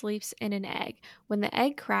past, but sleeps in an egg. When the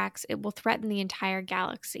egg cracks, it will threaten the entire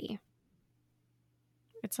galaxy.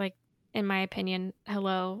 It's like, in my opinion,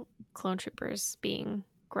 hello, clone troopers being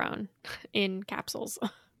grown in capsules.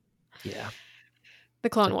 Yeah. The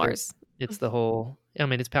Clone Wars. It's the whole,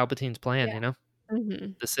 it's Palpatine's plan,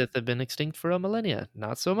 Mm-hmm. The Sith have been extinct for a millennia.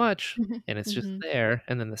 Not so much. And it's just there.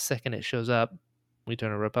 And then the second it shows up, we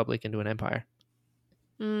turn a republic into an empire.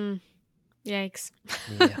 Yikes.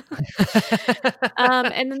 Yeah.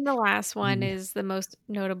 And then the last one is the most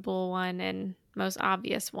notable one and most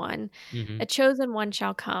obvious one. A chosen one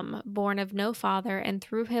shall come, born of no father, and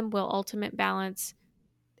through him will ultimate balance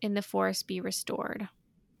in the Force be restored.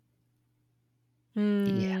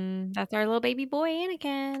 Yeah. That's our little baby boy,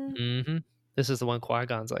 Anakin. Mm-hmm. This is the one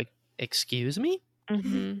Qui-Gon's like, excuse me?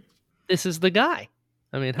 Mm-hmm. This is the guy.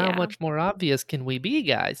 I mean, how much more obvious can we be,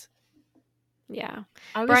 guys? Yeah.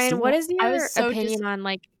 Brian, what is your opinion on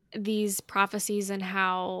like these prophecies and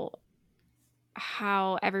how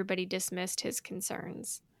everybody dismissed his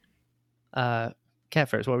concerns? Kat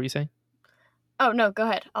first, what were you saying? Oh, no, go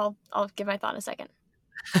ahead. I'll give my thought in a second.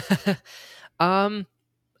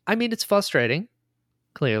 I mean, it's frustrating,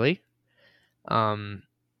 clearly.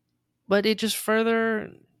 But it just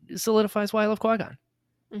further solidifies why I love Qui-Gon.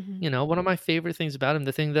 Mm-hmm. One of my favorite things about him,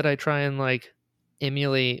 the thing that I try and like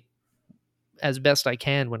emulate as best I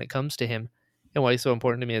can when it comes to him, and why he's so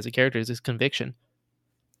important to me as a character is his conviction.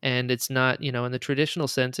 And it's not, in the traditional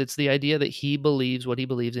sense, it's the idea that he believes what he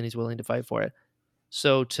believes and he's willing to fight for it.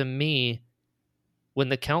 So to me, when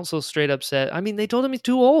the council straight up said, they told him he's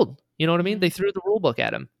too old. You know what I mean? They threw the rule book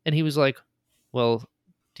at him and he was like, well,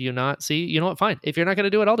 do you not see? You know what? Fine. If you're not going to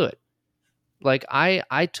do it, I'll do it. Like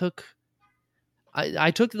I took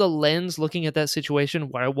the lens looking at that situation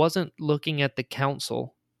where I wasn't looking at the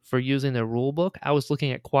council for using their rule book. I was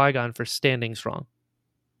looking at Qui-Gon for standing strong.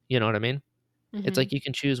 You know what I mean? It's like you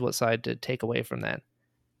can choose what side to take away from that.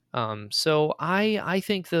 So I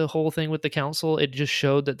think the whole thing with the council, it just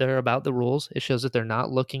showed that they're about the rules. It shows that they're not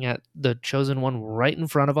looking at the chosen one right in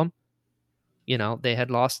front of them. They had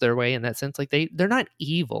lost their way in that sense. Like they're not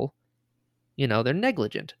evil. They're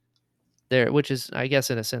negligent. Which is, I guess,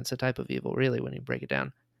 in a sense, a type of evil, really, when you break it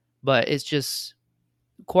down. But it's just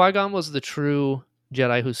Qui-Gon was the true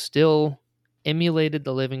Jedi who still emulated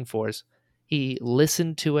the living force. He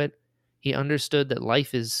listened to it. He understood that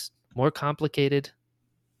life is more complicated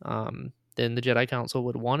than the Jedi Council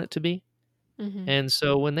would want it to be. And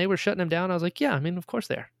so when they were shutting him down, I was like, yeah, of course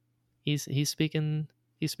they are. He's speaking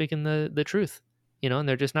the truth, and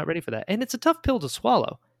they're just not ready for that. And it's a tough pill to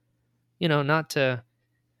swallow, not to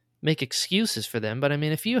make excuses for them. But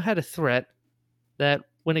if you had a threat that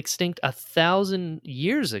went extinct 1,000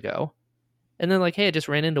 years ago, and then like, hey, I just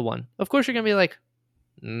ran into one, of course you're going to be like,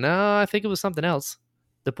 no, I think it was something else.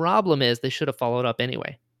 The problem is they should have followed up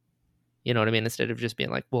anyway. You know what I mean? Instead of just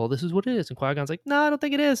being like, well, this is what it is. And Qui-Gon's like, no, I don't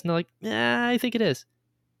think it is. And they're like, yeah, I think it is.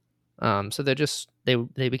 So they're just,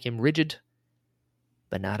 they became rigid,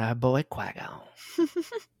 but not our boy Qui-Gon.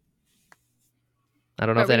 I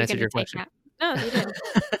don't know if that answered your question. No, you didn't.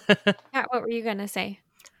 Kat, what were you going to say?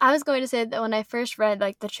 I was going to say that when I first read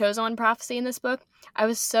the Chosen One prophecy in this book, I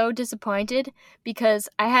was so disappointed because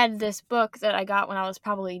I had this book that I got when I was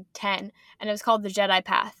probably 10, and it was called The Jedi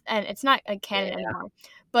Path, and it's not canon anymore.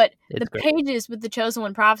 But it's the pages with the Chosen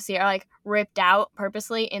One prophecy are ripped out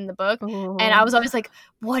purposely in the book. Ooh. And I was always like,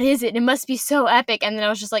 what is it? It must be so epic. And then I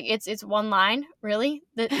was just like, it's one line, really?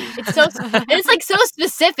 It's so it's so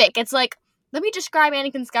specific. It's like, let me describe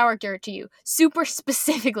Anakin's character to you super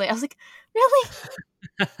specifically. I was like, really?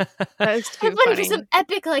 That's too funny. I wanted some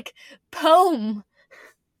epic poem.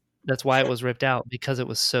 That's why it was ripped out, because it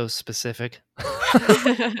was so specific.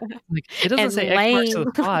 It doesn't say X marks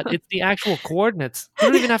the spot. It's the actual coordinates. You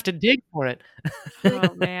don't even have to dig for it.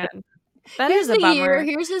 Oh man, here's the year.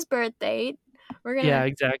 Here's his birth date. Yeah,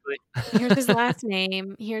 exactly. Here's his last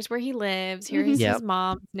name. Here's where he lives. Here's his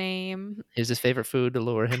mom's name. Here's his favorite food to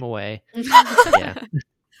lure him away. Yeah.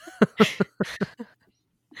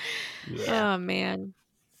 Oh man.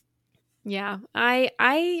 Yeah,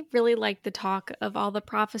 I really like the talk of all the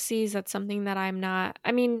prophecies. That's something that I'm not.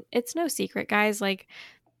 It's no secret, guys. Like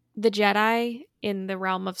the Jedi in the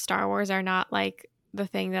realm of Star Wars are not the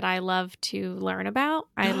thing that I love to learn about.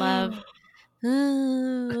 I love.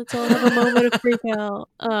 Let's all have a moment of freak out.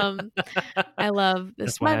 I love the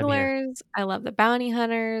smugglers. I love the bounty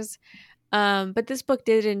hunters. But this book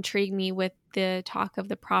did intrigue me with the talk of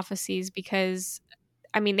the prophecies because.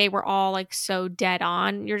 They were all so dead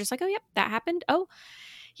on. You're just like, oh, yep, that happened. Oh,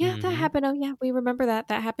 yeah, that happened. Oh, yeah, we remember that.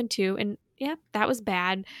 That happened too. And yeah, that was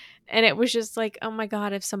bad. And it was just like, oh my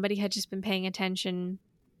God, if somebody had just been paying attention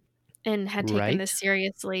and had taken this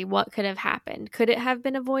seriously, what could have happened? Could it have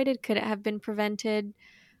been avoided? Could it have been prevented?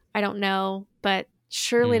 I don't know. But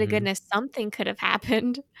surely to goodness, something could have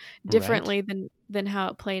happened differently than how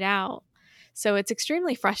it played out. So it's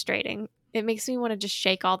extremely frustrating. It makes me want to just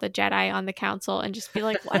shake all the Jedi on the council and just be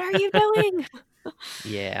like, what are you doing?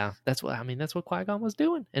 Yeah, that's what Qui-Gon was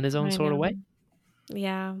doing in his own sort of way.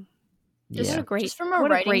 Yeah. Just from a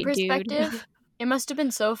writing perspective, it must have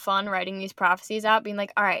been so fun writing these prophecies out, being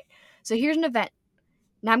like, all right, so here's an event.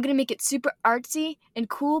 Now I'm going to make it super artsy and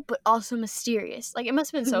cool, but also mysterious. It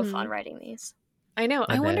must have been so fun writing these. I know.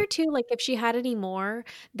 I wonder too, if she had any more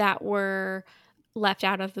that were left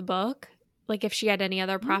out of the book. If she had any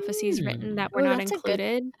other prophecies written that were not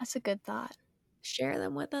included. That's a good thought. Share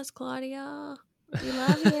them with us, Claudia. We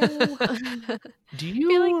love you. Do you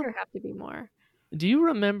I feel like there have to be more. Do you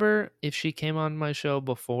remember if she came on my show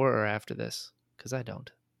before or after this? Because I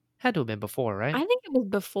don't. Had to have been before, right? I think it was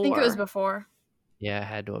before. I think it was before. Yeah, it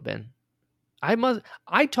had to have been.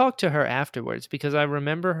 I talked to her afterwards because I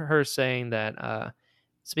remember her saying that,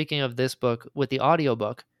 speaking of this book, with the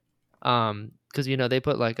audiobook, because they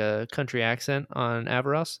put a country accent on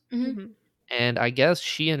Averos, and I guess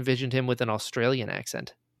she envisioned him with an Australian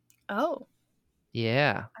accent. Oh,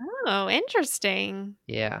 yeah. Oh, interesting.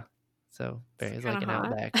 Yeah, so Barry's like an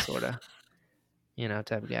outback sort of,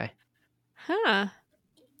 type of guy. Huh.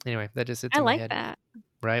 Anyway, that just sits I in my like head. that.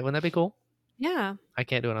 Right? Wouldn't that be cool? Yeah. I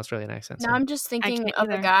can't do an Australian accent. Now So. I'm just thinking of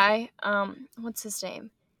the guy. What's his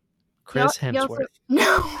name? Chris He also, Hemsworth.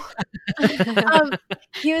 no.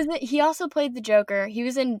 He also played the Joker. He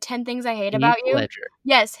was in 10 Things I Hate About You. Ledger.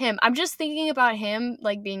 Yes, him. I'm just thinking about him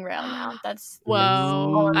like being real now. That's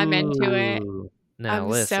whoa. I'm into it. Now I'm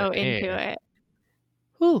listen so into here. it.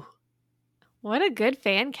 Whew. What a good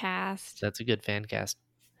fan cast. That's a good fan cast.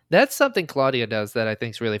 That's something Claudia does that I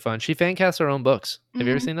think is really fun. She fan casts her own books. Have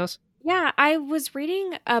you ever seen those? Yeah, I was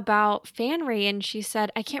reading about Fanry, and she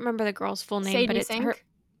said, I can't remember the girl's full name, Sadie but it's Sink? her.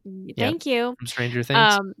 Thank you. From Stranger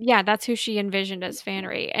Things. Yeah, that's who she envisioned as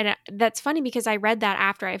Fanry. And that's funny because I read that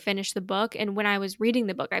after I finished the book. And when I was reading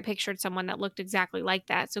the book, I pictured someone that looked exactly like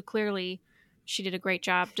that. So clearly she did a great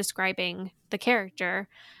job describing the character.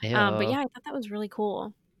 But yeah, I thought that was really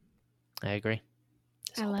cool. I agree.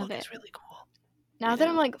 This whole love book it. is really cool. Now that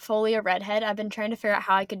I'm like fully a redhead, I've been trying to figure out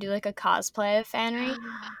how I could do like a cosplay of Fanry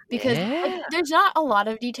because like, there's not a lot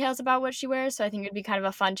of details about what she wears, so I think it'd be kind of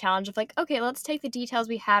a fun challenge of like, okay, let's take the details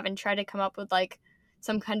we have and try to come up with like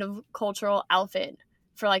some kind of cultural outfit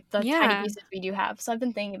for like the tiny pieces we do have. So I've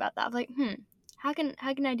been thinking about that. I'm like, how can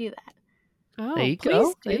I do that? Oh, there you please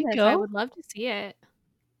go. do this. I would love to see it.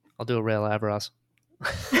 I'll do a Rail Averos.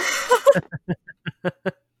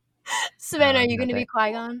 Savannah, are you going to be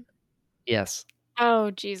Qui-Gon? Yes.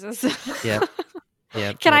 Oh, Jesus. Yeah.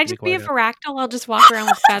 Can I just be a fractal? I'll just walk around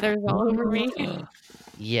with feathers all over me.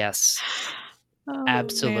 Yes. Oh,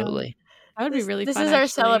 absolutely. Man. That would be really fun. This is our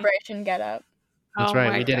celebration getup. That's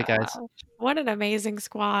right. We did it, guys. What an amazing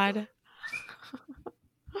squad.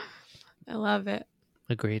 I love it.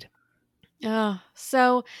 Agreed.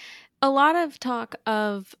 So a lot of talk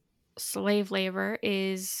of slave labor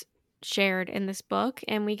is shared in this book,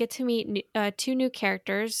 and we get to meet two new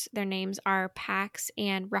characters. Their names are Pax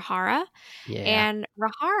and Rahara. Yeah. And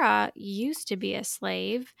Rahara used to be a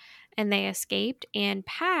slave, and they escaped. And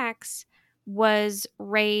Pax was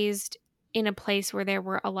raised in a place where there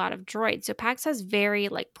were a lot of droids. So Pax has very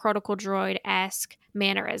like protocol droid-esque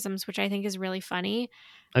mannerisms, which I think is really funny.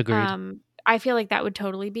 Agreed. I feel like that would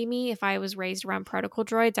totally be me if I was raised around protocol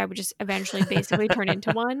droids. I would just eventually basically turn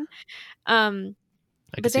into one.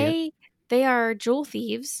 But they are jewel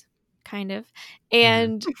thieves, kind of,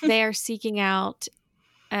 and they are seeking out.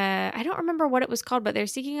 I don't remember what it was called, but they're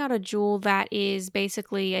seeking out a jewel that is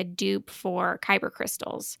basically a dupe for kyber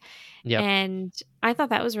crystals. Yep. And I thought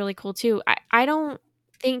that was really cool too. I don't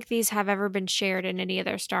think these have ever been shared in any of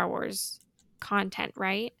their Star Wars content,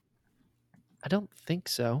 right? I don't think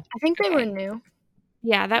so. I think they were new.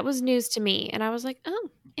 Yeah, that was news to me. And I was like, oh,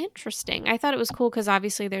 interesting. I thought it was cool because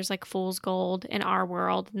obviously there's like fool's gold in our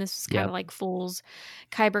world. And this is kind of like fool's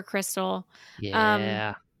kyber crystal.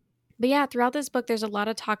 Yeah. But yeah, throughout this book, there's a lot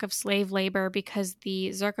of talk of slave labor because the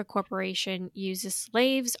Zerka Corporation uses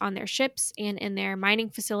slaves on their ships and in their mining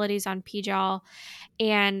facilities on Pijal.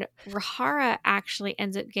 And Rahara actually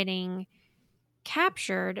ends up getting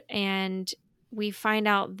captured, and we find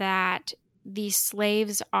out that these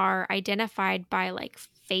slaves are identified by like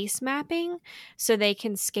face mapping, so they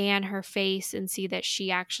can scan her face and see that she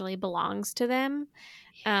actually belongs to them.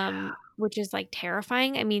 Which is like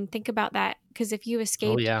terrifying. I mean, think about that, because if you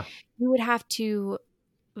escaped, you would have to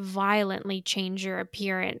violently change your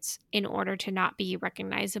appearance in order to not be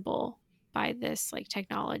recognizable by this like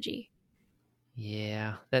technology.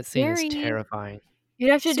 Yeah, that scene is terrifying.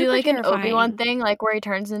 You'd have to do like an Obi-Wan thing, like where he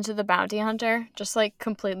turns into the bounty hunter, just like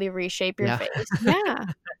completely reshape your face.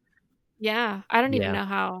 Yeah. I don't even know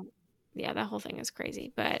how. Yeah, that whole thing is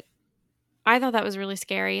crazy, but I thought that was really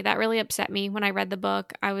scary. That really upset me when I read the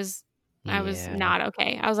book. I was not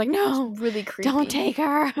okay. I was like, no, it's really creepy. Don't take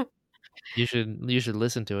her. You should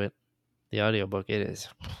listen to it. The audiobook, it is.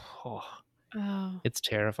 It's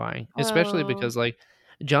terrifying, especially because like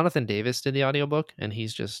Jonathan Davis did the audiobook, and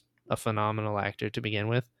he's just a phenomenal actor to begin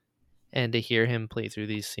with, and to hear him play through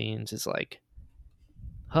these scenes is like,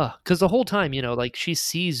 because the whole time, like she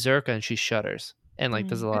sees Zerka and she shudders, and like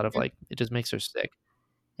there's a lot of like, it just makes her sick.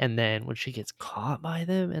 And then when she gets caught by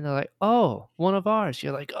them and they're like, oh, one of ours,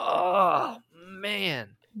 you're like, oh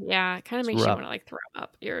man. Yeah, it kind of makes you want to like throw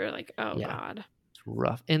up. You're like, oh God. It's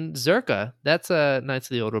rough. And Zerka, that's a Knights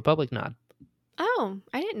of the Old Republic nod. Oh,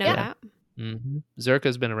 I didn't know that.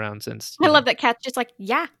 Zerka's been around since. I love that Kat's just like,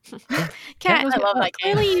 yeah. Kat, I love that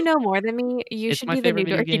game. clearly you know more than me. You should my be the new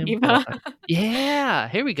favorite video Dorky game. Diva. Yeah,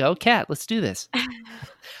 here we go. Kat, let's do this.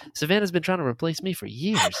 Savannah's been trying to replace me for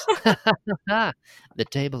years. The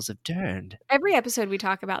tables have turned. Every episode we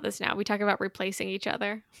talk about this now. We talk about replacing each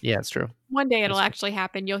other. Yeah, it's true. One day it'll actually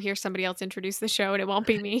happen. You'll hear somebody else introduce the show, and it won't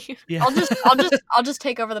be me. Yeah. I'll just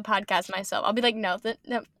take over the podcast myself. I'll be like, no.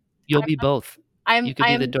 You'll be both. I'm the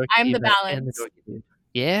balance. And the dorky dude.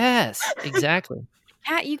 Yes, exactly.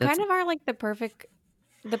 Kat, you kind of are like the perfect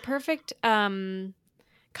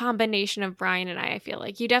combination of Brian and I feel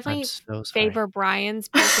like. You definitely favor Brian's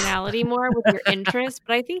personality more with your interests,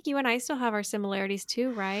 but I think you and I still have our similarities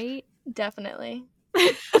too, right? Definitely.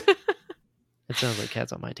 It sounds like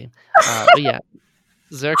Kat's on my team. But yeah,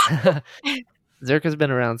 Zerka's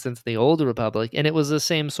been around since the Old Republic, and it was the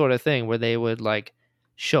same sort of thing where they would like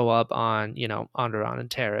show up on, Onderon and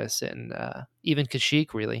Terrace and even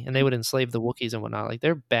Kashyyyk, really, and they would enslave the Wookiees and whatnot. Like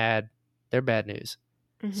they're bad news.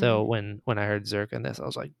 So when I heard Zerka in this, I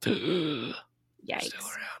was like, yikes. Still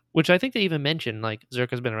around. Which I think they even mentioned, like,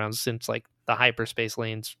 Zerka's been around since, like, the hyperspace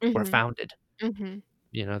lanes were founded.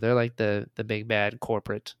 They're like the big bad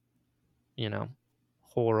corporate,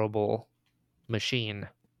 horrible machine.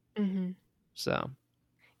 So.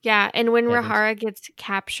 Yeah, and when Rahara gets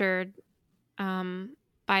captured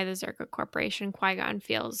by the Zerka Corporation, Qui-Gon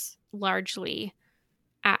feels largely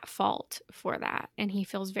at fault for that, and he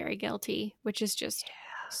feels very guilty, which is just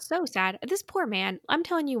so sad. This poor man, I'm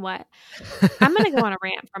telling you what, I'm going to go on a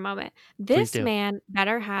rant for a moment. This man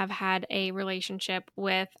better have had a relationship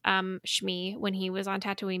with Shmi when he was on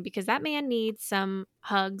Tatooine, because that man needs some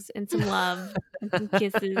hugs and some love and some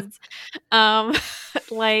kisses.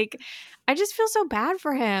 Like, I just feel so bad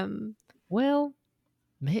for him. Well,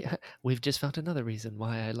 we've just found another reason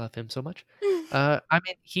why I love him so much.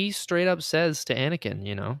 He straight up says to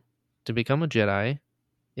Anakin, to become a Jedi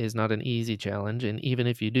is not an easy challenge, and even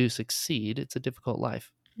if you do succeed, it's a difficult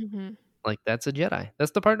life. Like, that's a Jedi.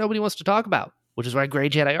 That's the part nobody wants to talk about, which is why gray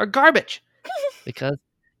Jedi are garbage. Because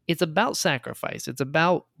it's about sacrifice. It's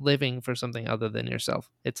about living for something other than yourself.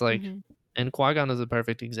 It's like, and Qui-Gon is a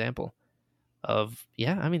perfect example of,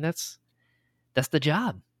 that's the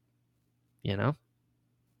job,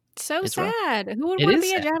 So it's sad. Rough. Who would want to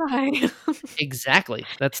be a Jedi? Exactly.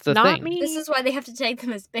 That's the Not thing. Me. This is why they have to take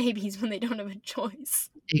them as babies when they don't have a choice.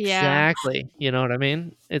 Exactly. Yeah. You know what I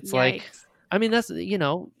mean? It's like, that's,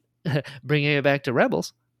 bringing it back to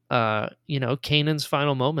Rebels, Kanan's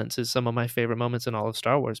final moments is some of my favorite moments in all of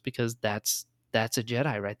Star Wars, because that's a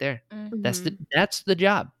Jedi right there. That's the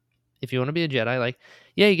job. If you want to be a Jedi, like,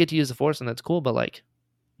 yeah, you get to use the Force and that's cool, but like,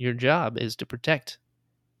 your job is to protect,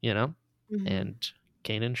 and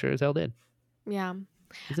Kanan sure as hell did. Yeah.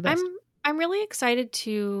 He's the best. I'm really excited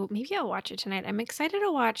to, maybe I'll watch it tonight. I'm excited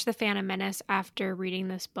to watch The Phantom Menace after reading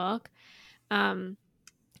this book,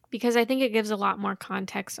 because I think it gives a lot more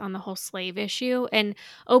context on the whole slave issue. And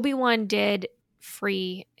Obi-Wan did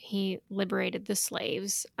he liberated the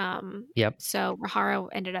slaves. So Rahara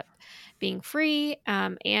ended up being free,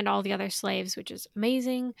 and all the other slaves, which is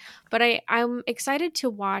amazing. But I'm excited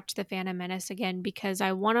to watch The Phantom Menace again, because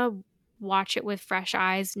I want to watch it with fresh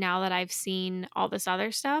eyes now that I've seen all this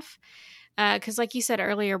other stuff. Because like you said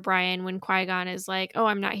earlier, Brian, when Qui-Gon is like, oh,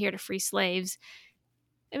 I'm not here to free slaves,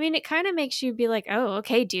 I mean, it kind of makes you be like, oh,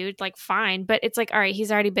 okay, dude, like, fine. But it's like, all right,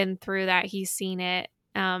 he's already been through that. He's seen it.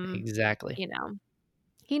 Exactly.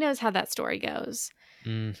 He knows how that story goes.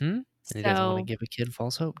 And he doesn't want to give a kid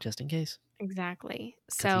false hope just in case. Exactly.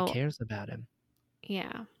 Because he cares about him.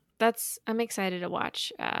 Yeah. I'm excited to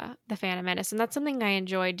watch The Phantom Menace. And that's something I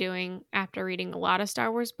enjoy doing after reading a lot of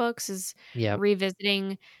Star Wars books, is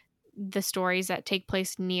revisiting the stories that take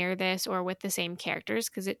place near this or with the same characters,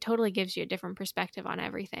 because it totally gives you a different perspective on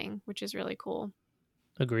everything, which is really cool.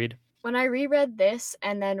 Agreed. When I reread this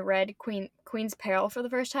and then read Queen's Peril for the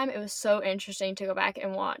first time, it was so interesting to go back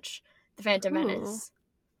and watch The Phantom Menace.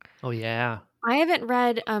 Oh, yeah. I haven't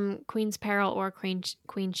read Queen's Peril or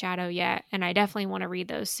Queen Shadow yet, and I definitely want to read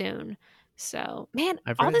those soon. So, man,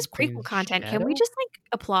 all this prequel content. Can we just like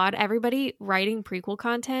applaud everybody writing prequel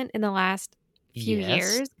content in the last few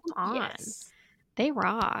years? Come on. Yes. They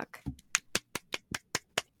rock.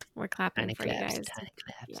 We're clapping for you guys.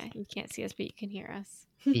 Yeah, you can't see us, but you can hear us.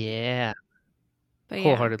 Yeah. But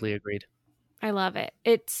wholeheartedly agreed. I love it.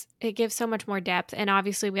 It gives so much more depth, and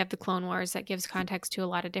obviously we have the Clone Wars that gives context to a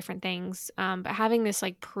lot of different things. But having this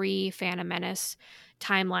like pre-Phantom Menace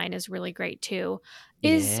timeline is really great too.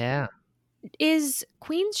 Is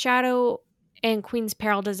Queen's Shadow and Queen's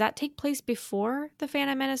Peril, does that take place before the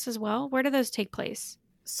Phantom Menace as well? Where do those take place?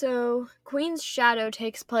 So, Queen's Shadow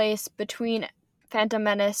takes place between Phantom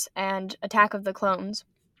Menace and Attack of the Clones.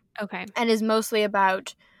 Okay. And is mostly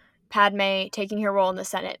about Padme taking her role in the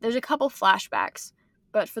Senate. There's a couple flashbacks,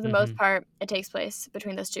 but for the most part, it takes place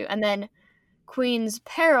between those two. And then Queen's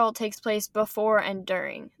Peril takes place before and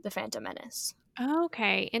during the Phantom Menace.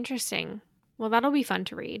 Okay, interesting. Well, that'll be fun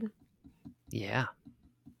to read. Yeah.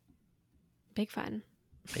 Big fun.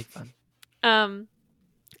 Big fun.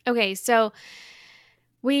 Okay, so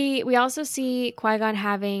we also see Qui-Gon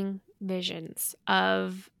having visions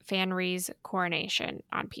of Fanry's coronation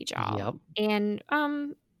on Pijal. Yep. And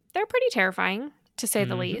they're pretty terrifying, to say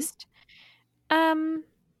the least. And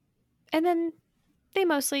then they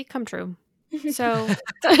mostly come true. So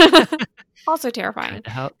also terrifying.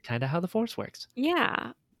 Kind of how the Force works.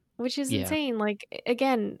 Yeah. Which is insane. Like,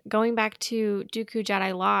 again, going back to Dooku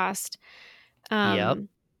Jedi Lost,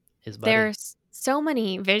 His buddy. There's so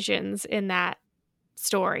many visions in that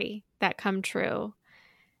story that come true.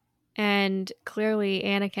 And clearly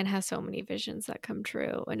Anakin has so many visions that come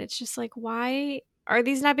true. And it's just like, why are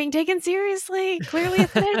these not being taken seriously? Clearly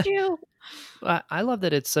it's an issue. I love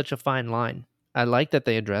that it's such a fine line. I like that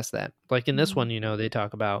they address that. Like in this one, they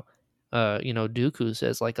talk about, Dooku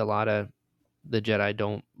says like a lot of the Jedi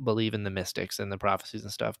don't believe in the mystics and the prophecies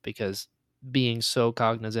and stuff because being so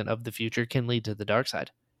cognizant of the future can lead to the dark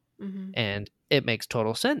side. And it makes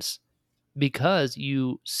total sense because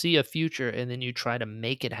you see a future and then you try to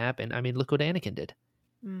make it happen. I mean, look what Anakin did.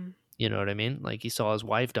 You know what I mean? Like he saw his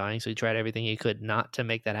wife dying, so he tried everything he could not to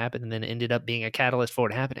make that happen, and then ended up being a catalyst for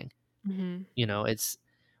it happening.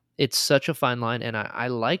 It's such a fine line, and I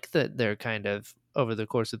like that they're kind of over the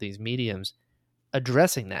course of these mediums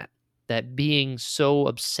addressing that being so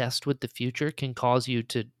obsessed with the future can cause you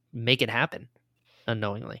to make it happen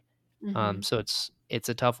unknowingly. So it's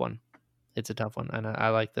a tough one. It's a tough one, and I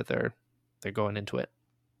like that they're going into it.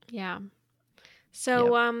 Yeah.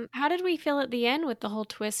 So, how did we feel at the end with the whole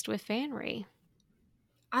twist with Fanry?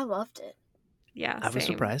 I loved it. Yeah, I was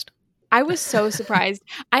surprised. I was so surprised.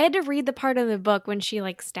 I had to read the part of the book when she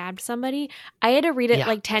like stabbed somebody. I had to read it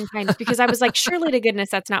like 10 times because I was like, surely to goodness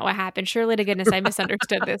that's not what happened. Surely to goodness I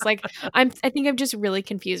misunderstood this. Like I think I'm just really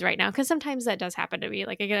confused right now because sometimes that does happen to me.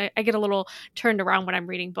 Like I get a little turned around when I'm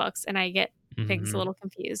reading books and I get things a little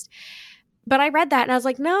confused. But I read that and I was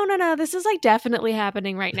like, no, this is like definitely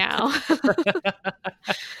happening right now.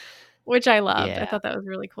 Which I loved. Yeah. I thought that was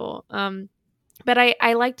really cool. But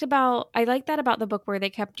I liked that about the book where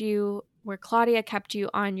where Claudia kept you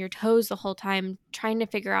on your toes the whole time, trying to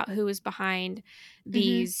figure out who was behind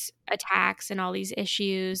these attacks and all these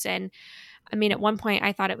issues. And I mean, at one point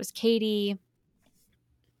I thought it was Katie,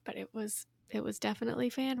 but it was definitely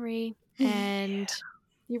Fanry. And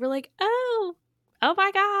you were like, oh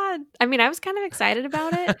my God. I mean, I was kind of excited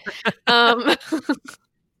about it.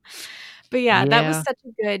 But yeah, that was such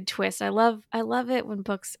a good twist. I love it when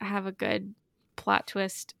books have a good plot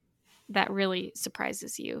twist that really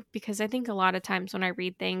surprises you, because I think a lot of times when I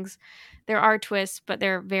read things, there are twists, but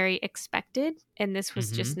they're very expected, and this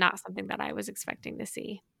was just not something that I was expecting to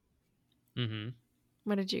see.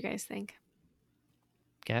 What did you guys think?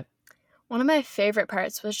 Okay. One of my favorite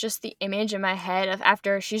parts was just the image in my head of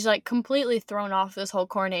after she's like completely thrown off this whole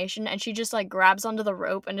coronation and she just like grabs onto the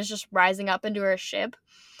rope and is just rising up into her ship.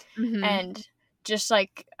 And just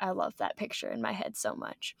like, I love that picture in my head so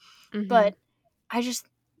much. But I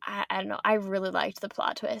don't know, I really liked the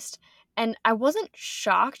plot twist. And I wasn't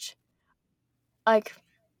shocked. Like,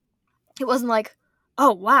 it wasn't like,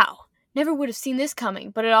 oh, wow, never would have seen this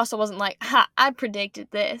coming. But it also wasn't like, ha, I predicted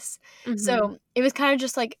this. So it was kind of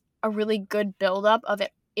just like a really good buildup of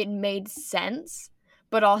it. It made sense,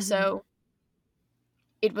 but also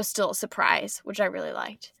it was still a surprise, which I really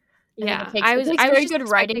liked. Yeah, it takes very good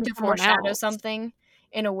writing to foreshadow something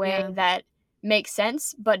in a way that makes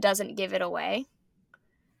sense but doesn't give it away.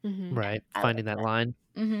 Right, finding that line.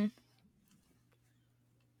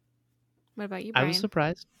 What about you, Brian? I was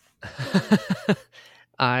surprised.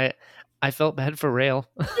 I felt bad for Rail.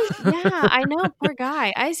 Yeah, I know, poor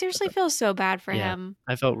guy. I seriously feel so bad for him.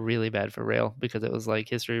 I felt really bad for Rail because it was like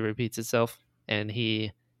history repeats itself, and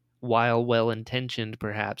he, while well-intentioned,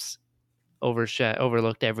 perhaps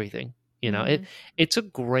overlooked everything. It's a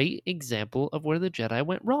great example of where the Jedi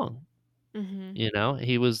went wrong.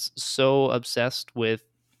 He was so obsessed with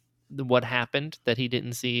what happened that he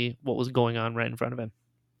didn't see what was going on right in front of him.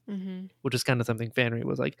 Which is kind of something Fanry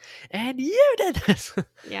was like, and you did this.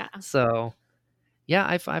 Yeah. So, yeah,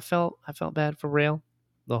 I felt bad for Rail,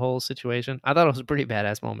 the whole situation. I thought it was a pretty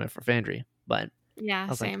badass moment for Fanry, but yeah, I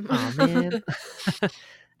was same. like, oh man.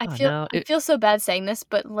 I feel so bad saying this,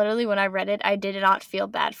 but literally when I read it, I did not feel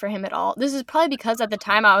bad for him at all. This is probably because at the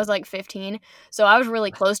time I was like 15, so I was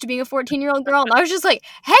really close to being a 14-year-old girl, and I was just like,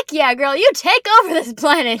 heck yeah, girl, you take over this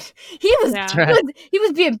planet. He was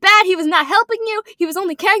being bad, he was not helping you, he was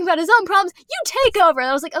only caring about his own problems, you take over. And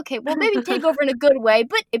I was like, okay, well maybe take over in a good way,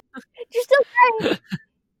 but you're still right.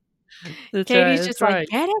 Katie's just like,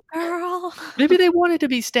 get it, girl. Maybe they wanted to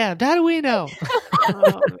be stabbed. How do we know?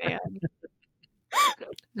 Oh, man.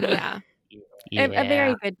 Yeah. A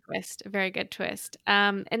very good twist. A very good twist.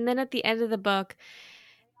 And then at the end of the book,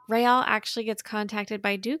 Rael actually gets contacted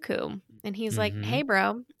by Dooku. And he's like, hey,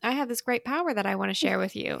 bro, I have this great power that I want to share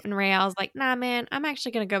with you. And Rael's like, nah, man, I'm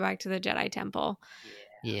actually going to go back to the Jedi Temple.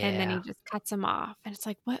 Yeah. And then he just cuts him off. And it's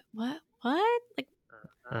like, what? Like,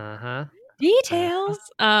 details.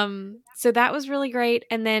 So that was really great.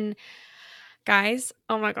 And then, guys,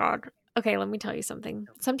 oh my God. Okay, let me tell you something.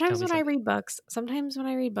 Sometimes when I read books,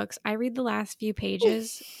 I read the last few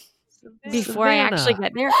pages before I actually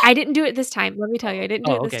get there. I didn't do it this time. Let me tell you, I didn't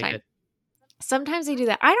do it this time. Good. Sometimes I do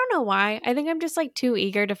that. I don't know why. I think I'm just like too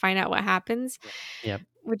eager to find out what happens. Yep.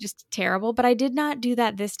 Which is terrible, but I did not do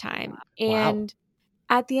that this time. And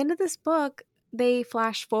at the end of this book, they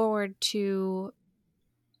flash forward to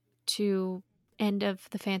end of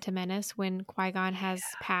the Phantom Menace when Qui-Gon has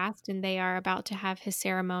passed and they are about to have his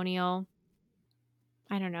ceremonial,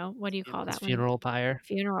 I don't know, what do you call that? Funeral pyre.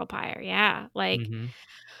 Funeral pyre, yeah. Like,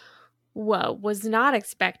 whoa, was not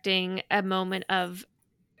expecting a moment of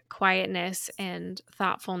quietness and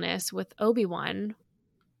thoughtfulness with Obi-Wan.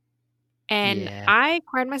 And I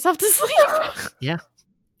cried myself to sleep. Yeah,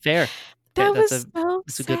 fair. That was so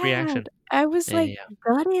sad. A good reaction. I was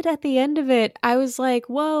gutted at the end of it. I was like,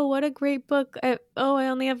 whoa, what a great book. I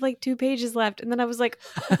only have like 2 pages left. And then I was like,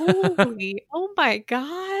 holy, oh my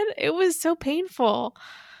God. It was so painful.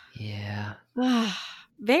 Yeah.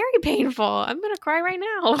 Very painful. I'm going to cry right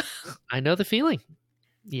now. I know the feeling.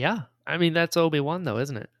 Yeah. I mean, that's Obi-Wan though,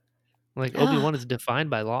 isn't it? Like Obi-Wan is defined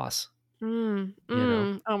by loss. You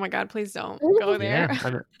know? Oh my God, please don't go there. Yeah.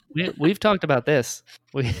 I mean, we've talked about this.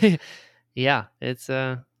 Yeah, it's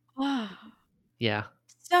yeah.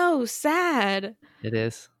 So sad. It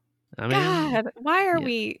is. I mean, God, why are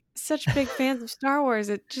we such big fans of Star Wars?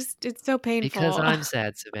 It's so painful. Because I'm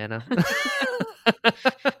sad, Savannah.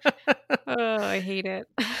 Oh, I hate it.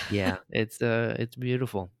 Yeah, it's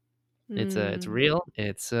beautiful. It's real.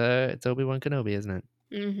 It's Obi-Wan Kenobi, isn't it?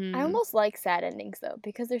 I almost like sad endings though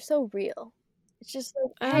because they're so real. It's just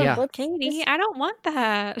like, hey, Katie, I don't want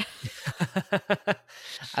that.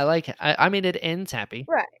 I like it. I mean, it ends happy,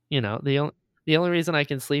 right? You know, the only reason I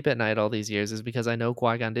can sleep at night all these years is because I know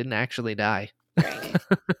Qui-Gon didn't actually die. Right.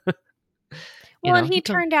 Well, and he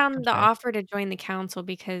turned down the offer to join the council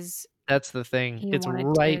because that's the thing. It's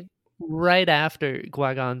right after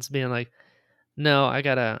Qui-Gon's being like, no, I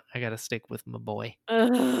gotta stick with my boy.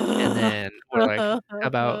 And then we're like, how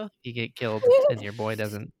about you get killed and your boy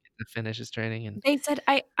doesn't finish his training? And they said,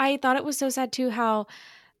 I thought it was so sad too how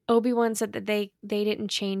Obi-Wan said that they didn't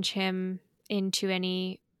change him into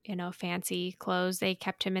any, fancy clothes. They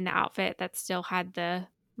kept him in the outfit that still had the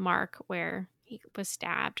mark where he was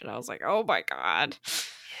stabbed. And I was like, oh my God.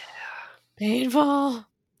 Yeah. Painful.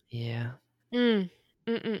 Yeah.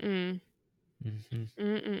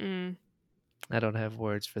 I don't have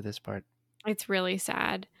words for this part. It's really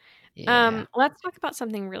sad. Yeah. Let's talk about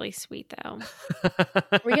something really sweet though.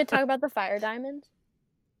 We could talk about the fire diamond.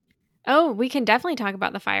 Oh, we can definitely talk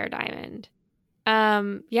about the fire diamond.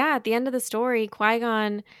 At the end of the story,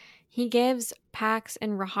 Qui-Gon, he gives Pax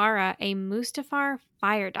and Rahara a Mustafar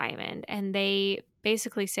fire diamond, and they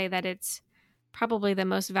basically say that it's probably the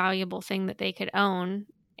most valuable thing that they could own.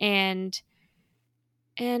 And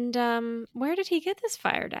where did he get this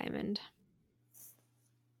fire diamond?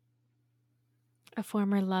 A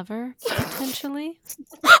former lover, potentially?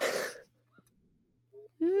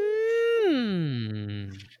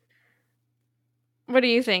 What do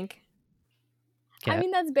you think? Kat? I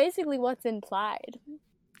mean, that's basically what's implied.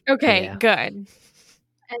 Okay, good. And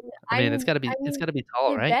I mean, it's got to be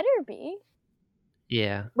tall, right? It better be.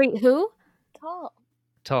 Yeah. Wait, who?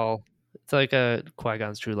 Tall. It's like a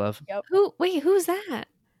Qui-Gon's true love. Yep. Who's that?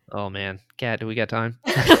 Oh man, Kat, do we got time?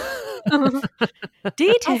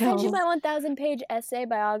 Details. I'll send you my 1,000-page essay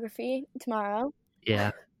biography tomorrow.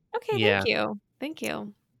 Yeah. Okay. Yeah. Thank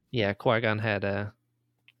you. Yeah, Qui-Gon had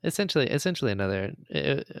essentially another.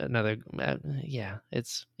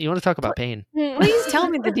 It's you want to talk about pain? Please tell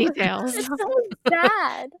me the details. It's so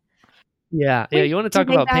sad. Yeah. You want to talk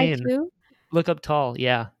about pain? Too? Look up Tall.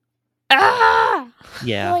 Yeah. Ah.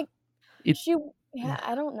 Yeah. Like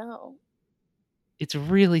I don't know. It's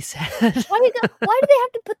really sad. Why do they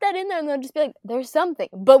have to put that in there and they'll just be like, there's something,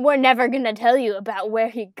 but we're never gonna tell you about where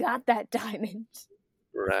he got that diamond.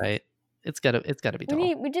 Right. It's gotta be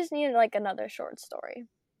tall. We just need like another short story.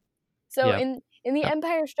 So Yep. in the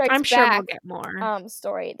Empire Strikes Back, I'm sure we'll get more.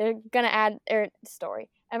 Story, they're gonna add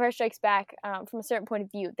Empire Strikes Back from a certain point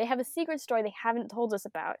of view. They have a secret story they haven't told us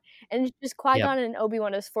about, and it's just Qui-Gon and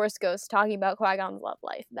Obi-Wan as Force ghosts talking about Qui-Gon's love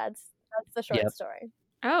life. That's the short story.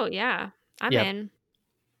 Oh yeah, I'm in.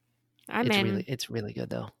 It's really good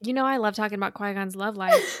though. You know, I love talking about Qui-Gon's love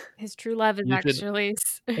life. His true love is actually.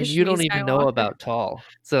 And you don't even know about Tall,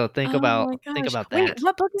 so think about that. Wait,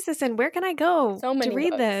 what book is this in? Where can I go to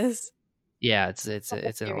read this? Yeah, it's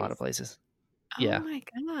in a lot of places. Yeah. Oh my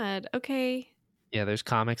god. Okay. Yeah, there's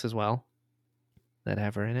comics as well that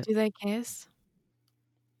have her in it. Do they kiss?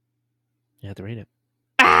 You have to read it.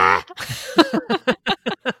 Ah!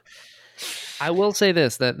 I will say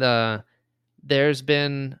this, that there's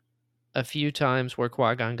been a few times where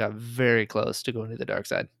Qui-Gon got very close to going to the dark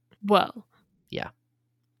side. Whoa. Yeah.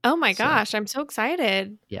 Oh my gosh, I'm so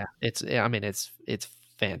excited. Yeah, it's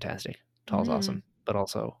fantastic. Tall's awesome, but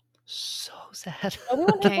also so sad.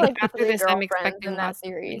 Okay, after this, I'm expecting in that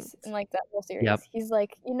series, in like that whole series. He's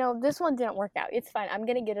like, this one didn't work out. It's fine. I'm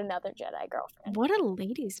gonna get another Jedi girlfriend. What a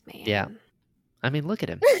ladies' man. Yeah, I mean, look at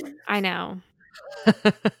him. I know.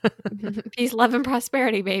 Peace, love, and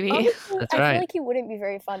prosperity, baby. Honestly, I feel like he wouldn't be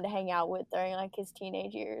very fun to hang out with during like his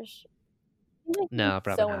teenage years. No,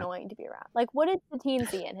 probably not. Annoying to be around. Like, what did the teen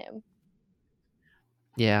see in him?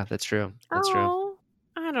 Yeah, that's true. That's true.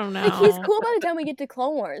 I don't know. Like, he's cool by the time we get to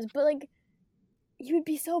Clone Wars, but like, he would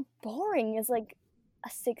be so boring as like a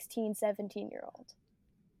 16, 17-year-old.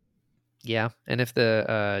 Yeah, and if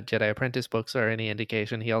the Jedi Apprentice books are any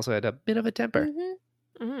indication, he also had a bit of a temper.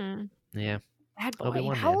 Yeah. Bad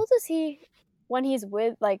boy. How old is he when he's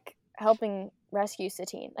with like helping rescue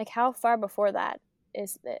Satine? Like, how far before that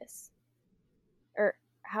is this? Or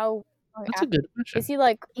how long That's a good question. Is he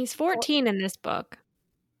like... He's 14 in this book.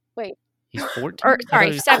 Wait. He's 14? Or,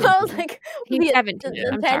 sorry, 17. I was like... He's 17.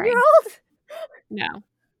 I'm sorry. 10-year-old? No.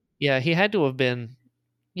 Yeah, he had to have been,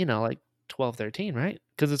 like 12, 13, right?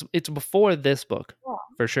 Because it's before this book,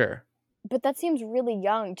 for sure. But that seems really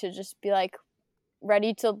young to just be like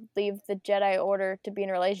ready to leave the Jedi Order to be in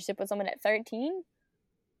a relationship with someone at 13?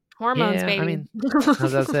 Hormones, baby. I mean, what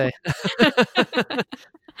was I say?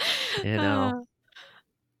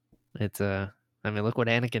 It's I mean, look what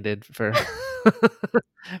Anakin did for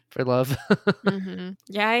for love.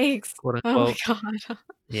 Yikes! Quote unquote. Oh my god.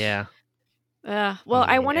 Yeah. Well,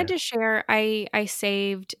 I wanted to share. I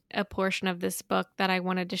saved a portion of this book that I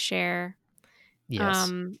wanted to share. Yes.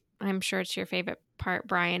 I'm sure it's your favorite part,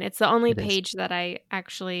 Brian. It's the only page that I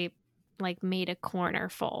actually like made a corner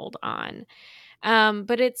fold on.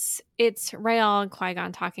 But it's Rael and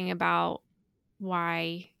Qui-Gon talking about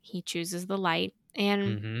why he chooses the light.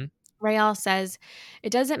 And Rael says,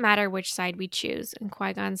 it doesn't matter which side we choose. And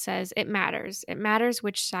Qui-Gon says, it matters. It matters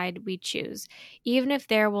which side we choose. Even if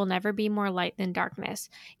there will never be more light than darkness.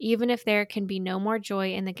 Even if there can be no more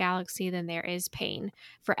joy in the galaxy than there is pain.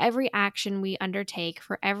 For every action we undertake,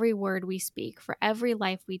 for every word we speak, for every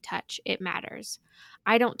life we touch, it matters.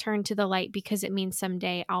 I don't turn to the light because it means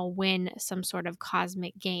someday I'll win some sort of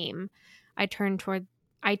cosmic game. I turn toward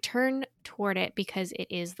it because it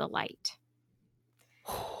is the light.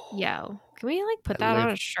 Yo, can we like put that on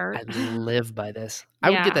a shirt? I live by this. I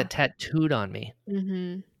would get that tattooed on me,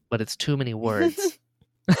 but it's too many words.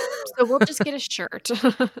 So we'll just get a shirt.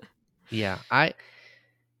 Yeah.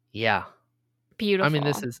 Beautiful. I mean,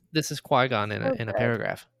 this is Qui-Gon in a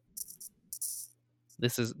paragraph.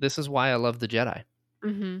 This is why I love the Jedi.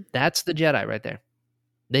 That's the Jedi right there.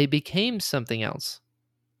 They became something else,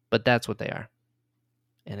 but that's what they are,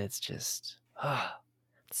 and it's just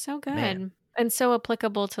so good. Man. And so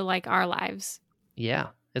applicable to like our lives. Yeah.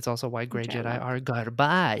 It's also why Grey Jedi are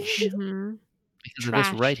garbage. Because of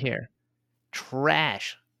this right here.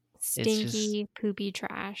 Trash. Stinky, poopy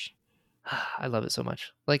trash. I love it so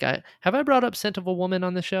much. Like, have I brought up Scent of a Woman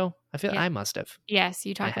on the show? I feel I must have. Yes,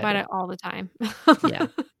 you talk about it all the time. Yeah.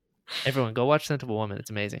 Everyone, go watch Scent of a Woman. It's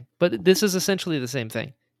amazing. But this is essentially the same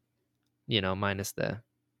thing. Minus the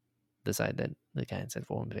side that the guy in Scent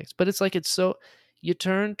of a Woman takes. But it's like, it's so... You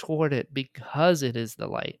turn toward it because it is the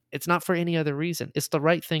light. It's not for any other reason. It's the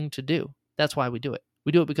right thing to do. That's why we do it.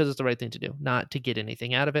 We do it because it's the right thing to do. Not to get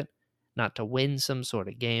anything out of it. Not to win some sort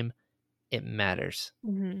of game. It matters.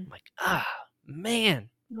 I'm like,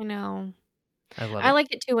 man. I know. I love it. I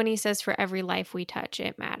like it too when he says for every life we touch,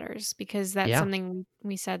 it matters. Because that's something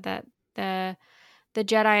we said that the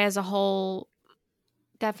Jedi as a whole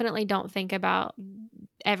definitely don't think about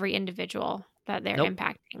every individual that they're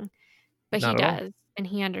impacting. But he does, and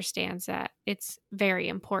he understands that it's very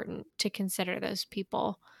important to consider those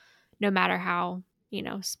people, no matter how,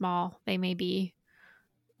 small they may be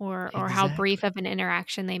or how brief of an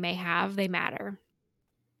interaction they may have, they matter.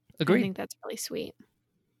 Agreed. I think that's really sweet.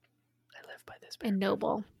 I live by this paragraph. And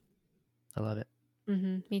noble. I love it.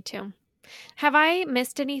 Mm-hmm, me too. Have I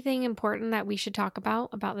missed anything important that we should talk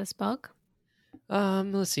about this book?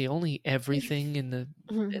 Let's see. Only everything in the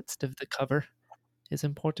midst of the cover is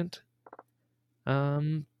important.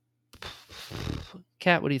 Kat,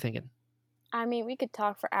 what are you thinking? I mean, we could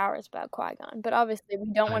talk for hours about Qui-Gon, but obviously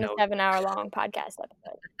we don't want a 7-hour-long podcast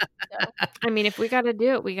episode. So. I mean, if we got to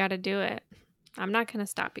do it, we got to do it. I'm not going to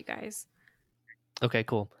stop you guys. Okay,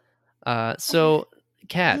 cool. So,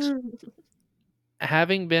 Kat,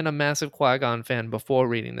 having been a massive Qui-Gon fan before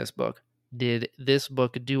reading this book, did this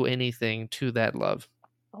book do anything to that love?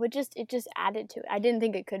 Oh, it just added to it. I didn't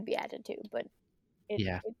think it could be added to, but I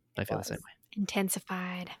feel the same way.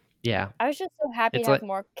 Intensified. Yeah. I was just so happy to have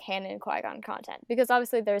more canon Qui-Gon content, because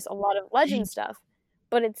obviously there's a lot of legend stuff,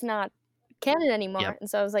 but it's not canon anymore. Yep. And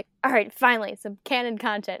so I was like, all right, finally, some canon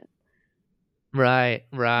content. Right.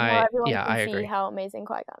 Now everyone can I agree. See how amazing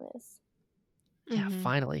Qui-Gon is. Yeah,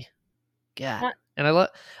 finally. Yeah. And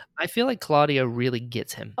I feel like Claudia really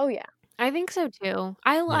gets him. Oh yeah. I think so too.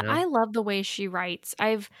 I love the way she writes.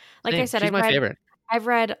 I said, she's my favorite. I've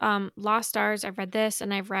read Lost Stars, I've read this,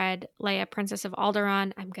 and I've read Leia, Princess of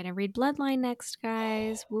Alderaan. I'm gonna read Bloodline next,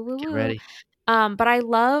 guys. Woo woo woo. Get ready. But I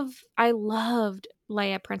loved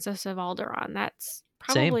Leia, Princess of Alderaan. That's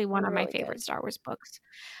probably one of my favorite Star Wars books.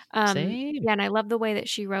 Same. Yeah, and I love the way that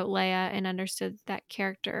she wrote Leia and understood that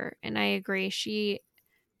character. And I agree, she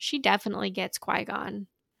definitely gets Qui-Gon.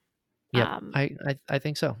 Yeah, I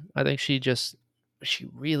think so. I think she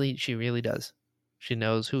really does. She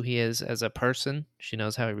knows who he is as a person. She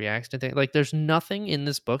knows how he reacts to things. Like, there's nothing in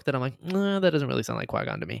this book that I'm like, that doesn't really sound like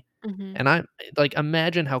Qui-Gon to me. Mm-hmm. And I'm like,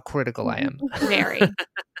 imagine how critical I am. Very.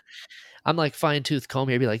 I'm like fine-tooth comb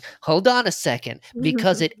here, be like, hold on a second,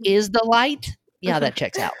 because it is the light. Yeah, that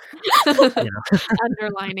checks out.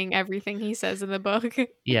 Underlining everything he says in the book.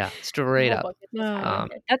 Yeah, straight up.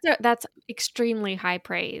 That's extremely high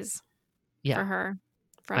praise. For her.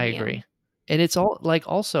 I agree. And it's all like,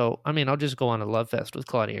 also, I mean, I'll just go on a love fest with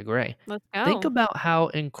Claudia Gray. Let's go. Think about how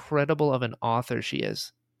incredible of an author she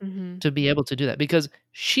is to be able to do that, because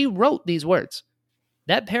she wrote these words.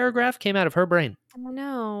 That paragraph came out of her brain. I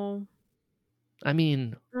know. I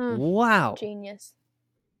mean, wow. Genius.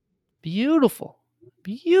 Beautiful.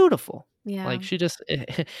 Yeah. Like, she just,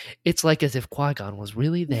 it's like as if Qui-Gon was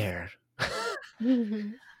really there.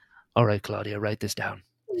 All right, Claudia, write this down.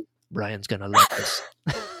 Brian's gonna love this.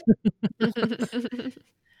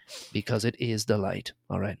 Because it is the light.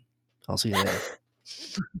 All right. I'll see you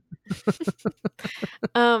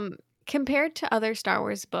later. Compared to other Star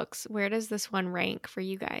Wars books, where does this one rank for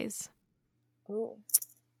you guys? Ooh.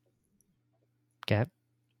 Kat?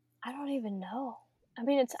 I don't even know. I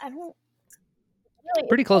mean,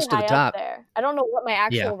 pretty close to the top. There. I don't know what my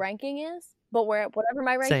actual ranking is, but whatever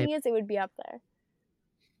my ranking is, it would be up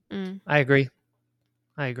there. I agree.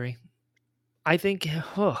 I think,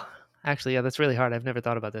 actually, yeah, that's really hard. I've never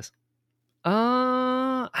thought about this.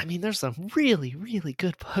 I mean, there's some really, really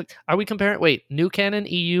good books. Are we comparing? Wait, new canon,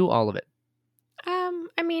 EU, all of it?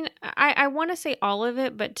 I mean, I want to say all of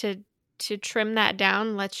it, but to trim that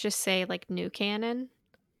down, let's just say like new canon.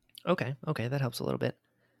 Okay, that helps a little bit.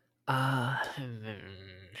 Why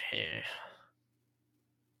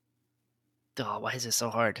is this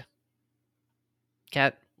so hard?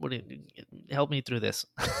 Kat, help me through this.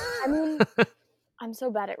 I mean, I'm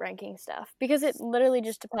so bad at ranking stuff because it literally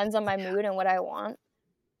just depends on my mood and what I want.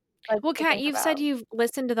 Like, well, Kat, you've said you've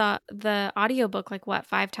listened to the audiobook like what,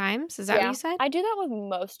 5 times? Is that what you said? I do that with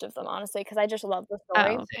most of them, honestly, because I just love the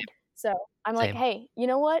story. Oh, okay. So I'm like, hey, you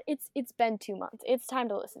know what? It's been 2 months. It's time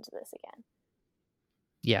to listen to this again.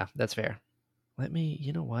 Yeah, that's fair.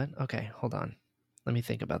 You know what? Okay, hold on. Let me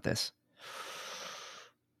think about this.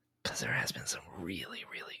 Because there has been some really,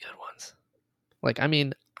 really good ones. Like, I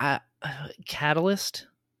mean, Catalyst.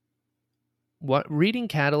 Reading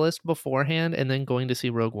Catalyst beforehand and then going to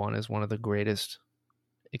see Rogue One is one of the greatest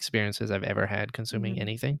experiences I've ever had consuming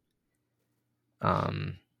anything. I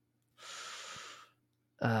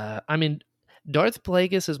mean, Darth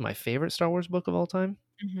Plagueis is my favorite Star Wars book of all time.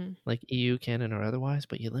 Like EU canon or otherwise,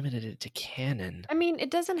 but you limited it to canon. I mean,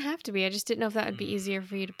 it doesn't have to be. I just didn't know if that would be easier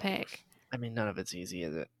for you to pick. I mean, none of it's easy,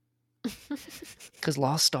 is it? Because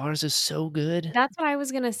Lost Stars is so good. That's what I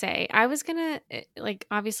was going to say. I was going to, like,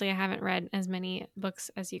 obviously I haven't read as many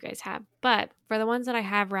books as you guys have, but for the ones that I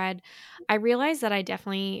have read, I realized that I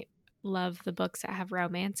definitely love the books that have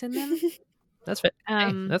romance in them. That's fine.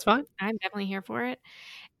 Hey, that's fine. I'm definitely here for it.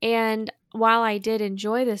 And while I did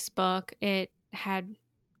enjoy this book, it had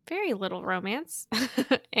very little romance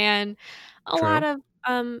and a lot of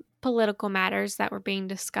political matters that were being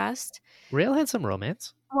discussed. Rail had some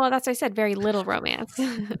romance. Well, that's what I said, very little romance. I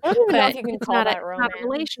don't even know if you can call that romance. Not a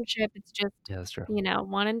relationship. It's just, that's true.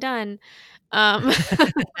 One and done. So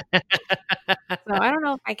I don't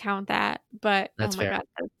know if I count that, but that's fair. God,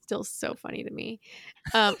 that's still so funny to me.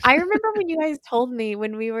 I remember when you guys told me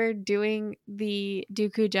when we were doing the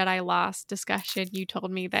Dooku Jedi Lost discussion, you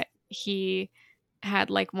told me that he had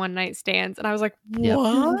like one night stands, and I was like,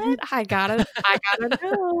 "What? I gotta know. I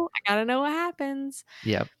gotta know what happens."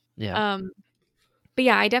 Yep. Yeah. But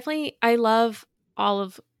yeah, I love all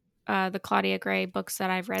of the Claudia Gray books that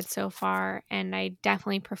I've read so far, and I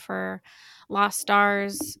definitely prefer Lost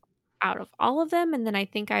Stars out of all of them. And then I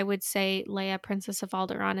think I would say Leia, Princess of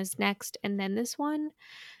Alderaan is next, and then this one,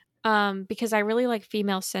 because I really like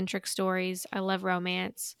female-centric stories. I love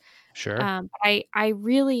romance. Sure. I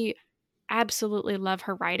really absolutely love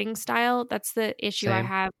her writing style. That's the issue I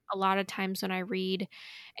have a lot of times when I read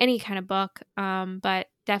any kind of book. But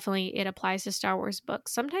definitely it applies to Star Wars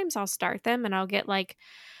books. Sometimes I'll start them and I'll get like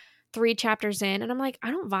 3 chapters in and I'm like, I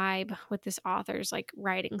don't vibe with this author's like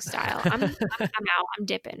writing style. I'm out. I'm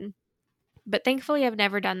dipping. But thankfully I've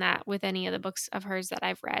never done that with any of the books of hers that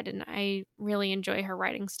I've read, and I really enjoy her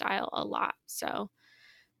writing style a lot. So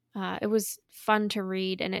it was fun to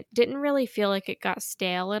read, and it didn't really feel like it got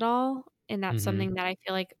stale at all. And that's something that I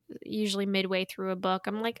feel like usually midway through a book,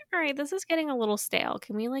 I'm like, all right, this is getting a little stale.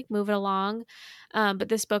 Can we like move it along? But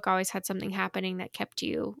this book always had something happening that kept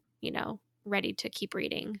you, ready to keep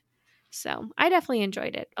reading. So I definitely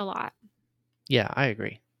enjoyed it a lot. Yeah, I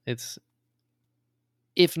agree. It's,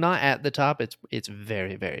 if not at the top, it's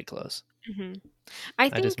very, very close. Mm-hmm. I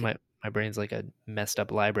think my brain's like a messed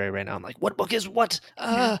up library right now. I'm like, what book is what?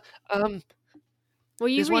 Well,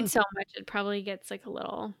 you read so much, it probably gets like a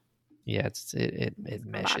little. Yeah, it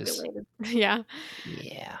meshes. Yeah.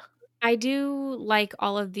 Yeah. I do like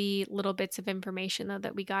all of the little bits of information though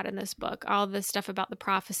that we got in this book. All the stuff about the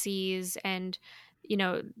prophecies and,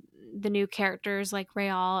 the new characters like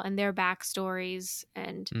Rael and their backstories,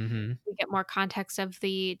 and we get more context of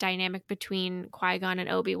the dynamic between Qui-Gon and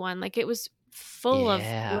Obi-Wan. Like, it was full of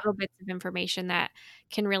little bits of information that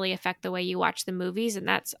can really affect the way you watch the movies, and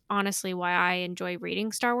that's honestly why I enjoy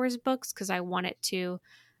reading Star Wars books, because I want it to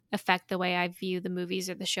affect the way I view the movies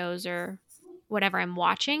or the shows or whatever I'm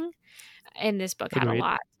watching. And this book had a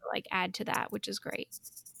lot to like add to that, which is great.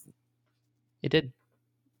 It did.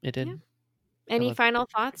 Yeah. Any final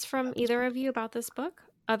thoughts from either of you about this book,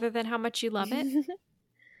 other than how much you love it?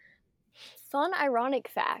 Fun, ironic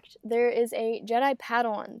fact. There is a Jedi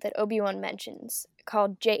Padawan that Obi-Wan mentions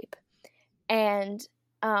called Jape. And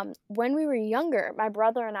when we were younger, my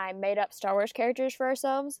brother and I made up Star Wars characters for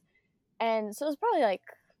ourselves. And so it was probably like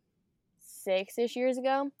 6-ish years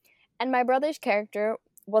ago. And my brother's character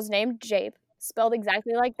was named Jape, spelled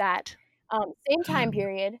exactly like that. Same time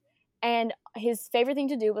period. And his favorite thing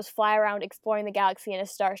to do was fly around exploring the galaxy in a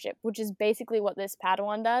starship, which is basically what this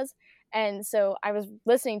Padawan does. And so I was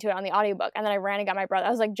listening to it on the audiobook, and then I ran and got my brother. I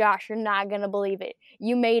was like, Josh, you're not going to believe it.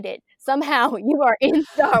 You made it. Somehow you are in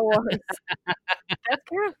Star Wars. That's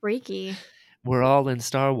kind of freaky. We're all in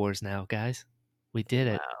Star Wars now, guys. We did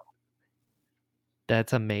it. Wow.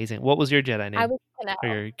 That's amazing. What was your Jedi name? I was Canel.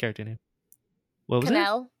 Or your character name? What was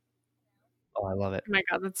Canel. it? Oh, I love it. Oh my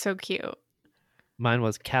God, that's so cute. Mine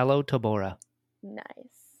was Calo Tabora. Nice.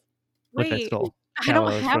 Which I stole. I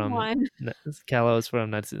don't have one. Calo is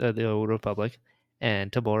from the Old Republic,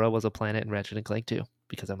 and Tabora was a planet in Ratchet and Clank 2,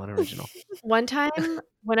 because I'm unoriginal. One time,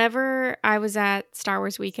 whenever I was at Star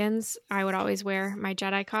Wars weekends, I would always wear my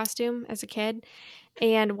Jedi costume as a kid.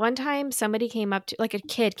 And one time a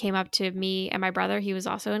kid came up to me and my brother. He was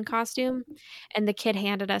also in costume. And the kid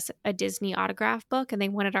handed us a Disney autograph book, and they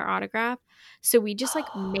wanted our autograph. So we just like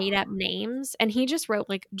made up names, and he just wrote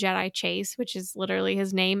like Jedi Chase, which is literally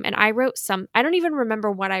his name. And I wrote I don't even remember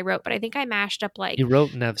what I wrote, but I think I mashed up like. You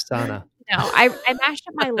wrote Nevsana. No, I mashed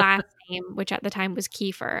up my last name, which at the time was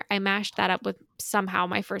Kiefer. I mashed that up with somehow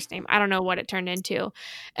my first name. I don't know what it turned into.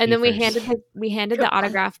 And then we handed the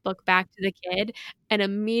autograph book back to the kid, and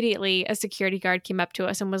immediately a security guard came up to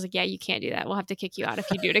us and was like, yeah, you can't do that. We'll have to kick you out if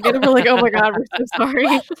you do it again. And we're like, oh my God, we're so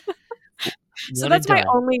sorry. So that's my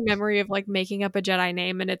only memory of like making up a Jedi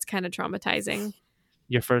name, and it's kind of traumatizing.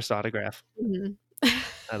 Your first autograph. Mm-hmm.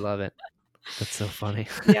 I love it. That's so funny.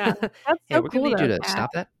 Yeah, that's so we're cool. Gonna need you to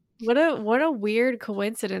stop that. What a weird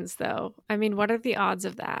coincidence, though. I mean, what are the odds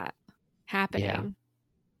of that happening? Yeah.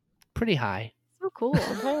 Pretty high. So cool.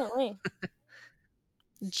 Apparently.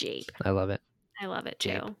 Jape. I love it. I love it too.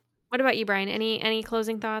 Jape. What about you, Brian? Any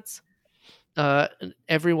closing thoughts?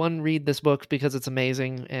 Everyone read this book because it's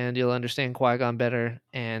amazing, and you'll understand Qui-Gon better,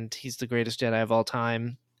 and he's the greatest Jedi of all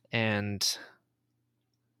time. And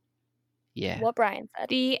yeah, what Brian said.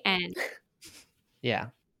 The end. Yeah.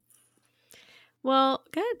 Well,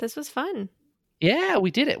 good. This was fun. Yeah,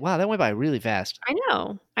 we did it. Wow, that went by really fast. I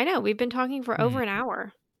know. We've been talking for over an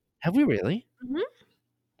hour. Have we really? Mm-hmm.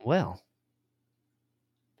 Well,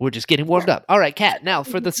 we're just getting warmed up. All right, Kat, now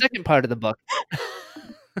for the second part of the book.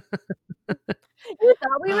 You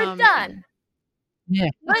thought we were done. Yeah.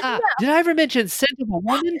 No. Did I ever mention Scent of a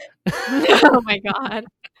Woman? Oh my God.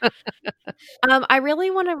 I really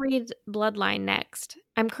want to read Bloodline next.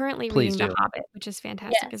 I'm currently reading The Hobbit, which is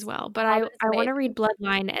fantastic as well. But I want to read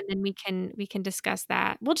Bloodline, and then we can discuss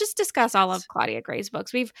that. We'll just discuss all of Claudia Gray's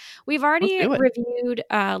books. We've already reviewed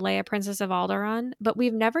Leia, Princess of Alderaan, but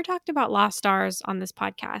we've never talked about Lost Stars on this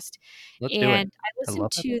podcast. I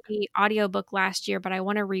listened to the audiobook last year, but I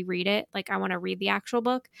want to reread it. Like, I want to read the actual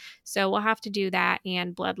book. So we'll have to do that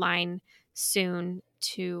and Bloodline soon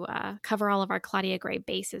to cover all of our Claudia Gray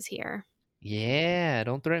bases here. Yeah,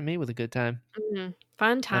 don't threaten me with a good time.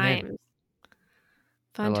 Fun times.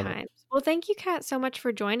 Fun times. Well, thank you, Kat, so much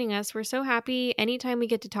for joining us. We're so happy anytime we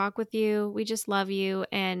get to talk with you. We just love you,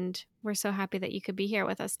 and we're so happy that you could be here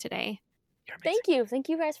with us today. Thank you. Thank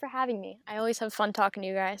you guys for having me. I always have fun talking to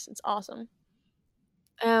you guys. It's awesome.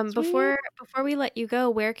 Before we let you go,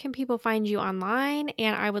 where can people find you online?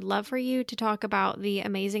 And I would love for you to talk about the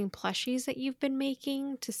amazing plushies that you've been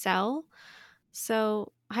making to sell.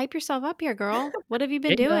 So hype yourself up here, girl. What have you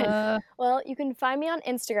been doing? Well, you can find me on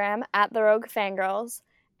Instagram at The Rogue Fangirls,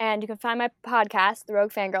 and you can find my podcast, The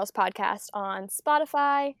Rogue Fangirls Podcast, on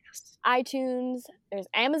Spotify, iTunes. There's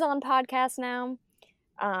Amazon Podcasts now,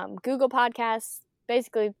 Google Podcasts,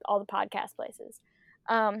 basically all the podcast places.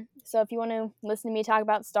 So if you want to listen to me talk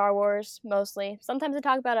about Star Wars, mostly, sometimes I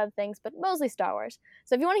talk about other things, but mostly Star Wars.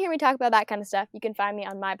 So if you want to hear me talk about that kind of stuff, you can find me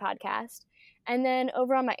on my podcast. And then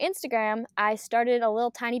over on my Instagram, I started a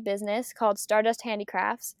little tiny business called Stardust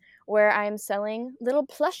Handicrafts, where I am selling little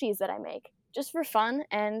plushies that I make just for fun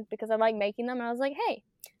and because I like making them. And I was like, hey,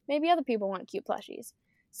 maybe other people want cute plushies.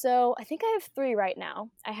 So I think I have 3 right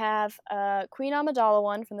now. I have a Queen Amidala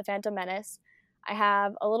one from The Phantom Menace. I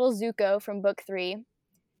have a little Zuko from book 3. And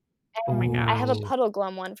oh my God. I have a Puddle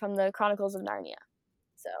Glum one from the Chronicles of Narnia.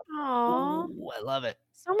 So, aww, I love it.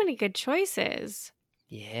 So many good choices.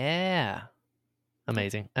 Yeah.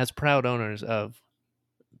 Amazing. As proud owners of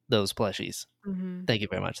those plushies, thank you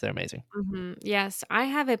very much. They're amazing. Yes, I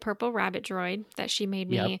have a purple rabbit droid that she made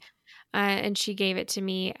me, and she gave it to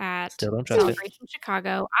me at Celebration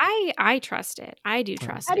Chicago. I trust it. I do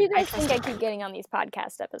trust it. How do you guys think I keep getting on these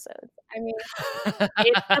podcast episodes? I mean,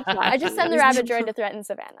 I just send the rabbit droid to threaten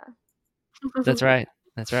Savannah. That's right.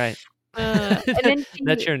 That's right. And then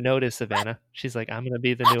that's your notice, Savannah. She's like, I'm gonna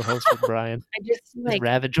be the new host with Brian. I just like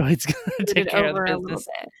rabbit droid's gonna take care of the business a little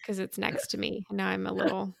bit because it's next to me. And now I'm a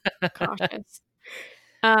little cautious.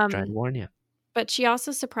 Trying to warn you. But she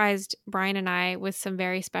also surprised Brian and I with some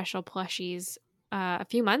very special plushies a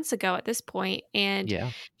few months ago at this point. And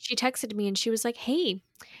she texted me and she was like, hey,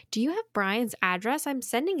 do you have Brian's address? I'm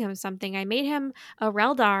sending him something. I made him a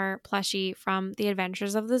Reldar plushie from The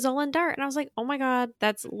Adventures of the Zolan Dart. And I was like, oh my God,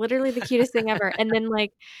 that's literally the cutest thing ever. And then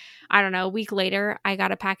like, I don't know, a week later, I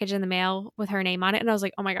got a package in the mail with her name on it. And I was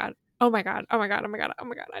like, oh my God. Oh my God. Oh my God. Oh my God. Oh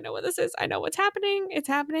my God. I know what this is. I know what's happening. It's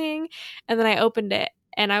happening. And then I opened it.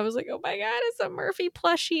 And I was like, oh my God, it's a Murphy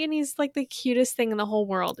plushie. And he's like the cutest thing in the whole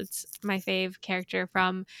world. It's my fave character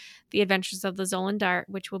from The Adventures of the Zolan Dart,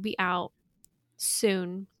 which will be out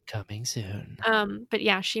soon. Coming soon. But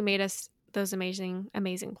yeah, she made us those amazing,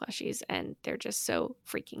 amazing plushies. And they're just so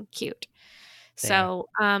freaking cute. So,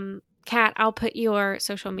 Kat, I'll put your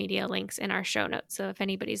social media links in our show notes. So if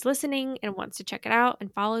anybody's listening and wants to check it out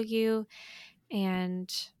and follow you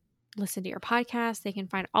and listen to your podcast, they can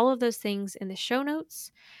find all of those things in the show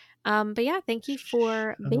notes. But yeah, thank you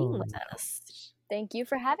for being with us. Thank you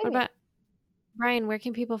for having me. Brian, where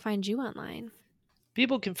can people find you online?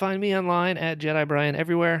 People can find me online at Jedi Brian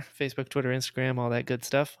everywhere, Facebook, Twitter, Instagram, all that good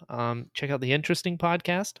stuff. Check out the Interesting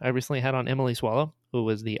podcast. I recently had on Emily Swallow, who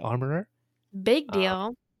was the armorer. Big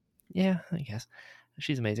deal. Yeah, I guess.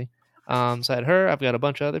 She's amazing. So I had her. I've got a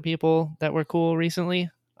bunch of other people that were cool recently.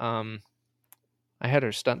 I had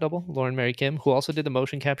her stunt double, Lauren Mary Kim, who also did the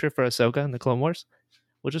motion capture for Ahsoka in the Clone Wars,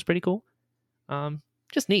 which is pretty cool.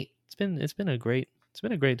 Just neat. It's been a great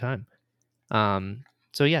time.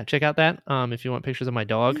 So yeah, check out that. If you want pictures of my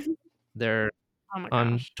dog, they're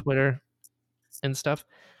on Twitter and stuff.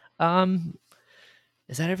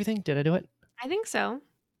 Is that everything? Did I do it? I think so.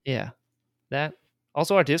 Yeah. That.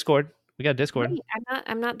 Also our Discord. We got Discord. Wait,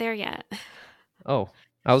 I'm not there yet. Oh,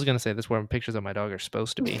 I was going to say this where pictures of my dog are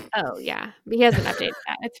supposed to be. Oh, yeah. He hasn't updated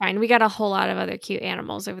that. It's fine. We got a whole lot of other cute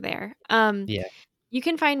animals over there. Yeah. You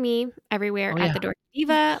can find me everywhere at The Dorky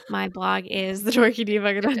Diva. My blog is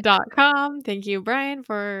thedorkydiva.com. Thank you, Brian,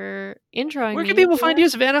 for introing me. Where can people find you,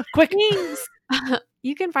 Savannah? Quick. Thanks.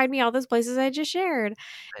 You can find me all those places I just shared.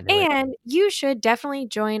 And you should definitely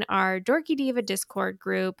join our Dorky Diva Discord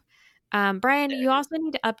group. Brian, you also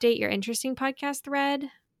need to update your interesting podcast thread.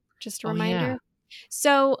 Just a reminder. Yeah.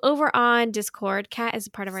 So over on Discord, Kat is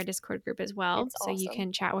a part of our Discord group as well. It's so awesome. You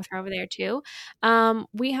can chat with her over there too.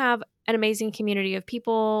 We have an amazing community of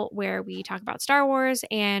people where we talk about Star Wars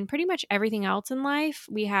and pretty much everything else in life.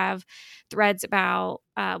 We have threads about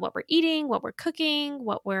what we're eating, what we're cooking,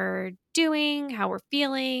 what we're doing, how we're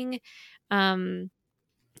feeling. It's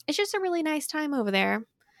just a really nice time over there.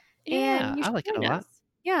 Yeah, and you I like it a lot.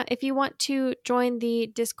 Yeah, if you want to join the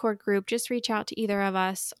Discord group, just reach out to either of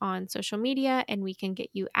us on social media and we can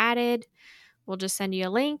get you added. We'll just send you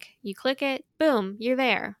a link. You click it. Boom, you're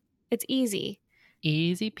there. It's easy.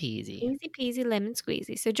 Easy peasy. Easy peasy lemon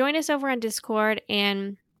squeezy. So join us over on Discord,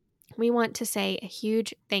 and we want to say a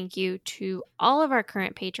huge thank you to all of our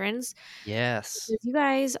current patrons. Yes. Because you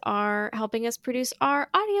guys are helping us produce our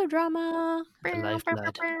audio drama. The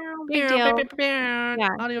lifeblood. Big deal. Yeah,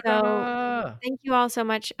 audio drama. Thank you all so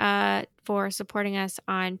much for supporting us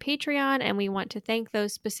on Patreon, and we want to thank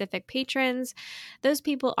those specific patrons. Those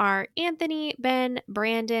people are Anthony, Ben,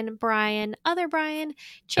 Brandon, Brian, other Brian,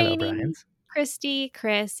 Cheney, Christy,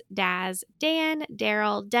 Chris, Daz, Dan,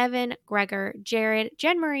 Daryl, Devin, Gregor, Jared,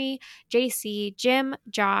 Jen Marie, JC, Jim,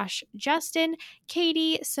 Josh, Justin,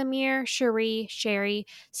 Katie, Samir, Cherie, Sherry,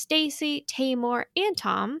 Stacy, Tamor, and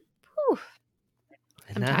Tom. Whew.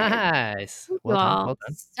 I'm nice. Thank well you done. all Well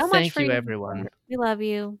done. so much Thank for you, your everyone. support. We love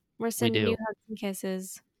you. We're sending you hugs and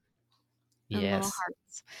kisses. And little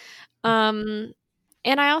hearts.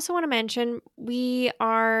 And I also want to mention we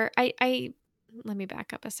are I let me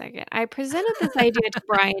back up a second. I presented this idea to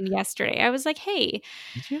Brian yesterday. I was like, hey,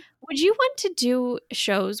 would you want to do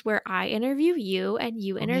shows where I interview you and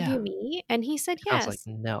you interview me? And he said yes. I was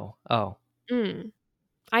like, no. Oh.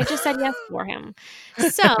 I just said yes for him.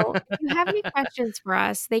 So if you have any questions for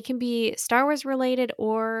us, they can be Star Wars related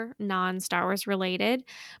or non-Star Wars related.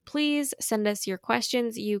 Please send us your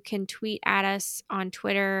questions. You can tweet at us on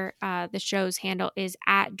Twitter. The show's handle is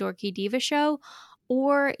 @DorkyDivaShow.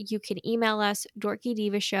 Or you can email us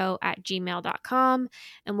dorkydivashow@gmail.com,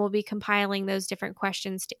 and we'll be compiling those different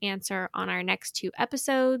questions to answer on our next 2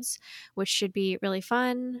 episodes, which should be really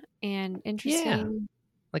fun and interesting. Yeah.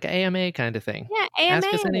 Like an AMA kind of thing. Yeah, AMA.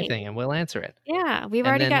 Ask us anything and we'll answer it. Yeah, we've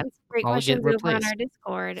already gotten some great questions over on our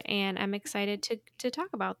Discord, and I'm excited to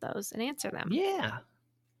talk about those and answer them. Yeah.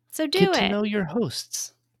 So Get to know your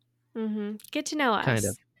hosts. Get to know us. Kind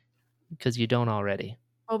of. Because you don't already.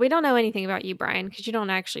 Well, we don't know anything about you, Brian, because you don't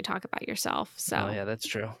actually talk about yourself. So. Oh, yeah, that's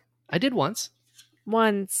true. I did once.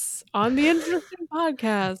 Once on the interesting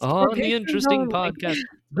podcast. On the interesting podcast.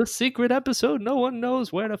 The secret episode. No one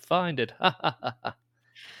knows where to find it.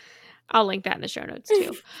 I'll link that in the show notes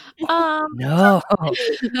too. No,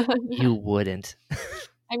 you wouldn't.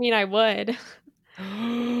 I mean, I would.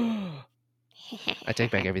 I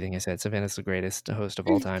take back everything I said. Savannah's the greatest host of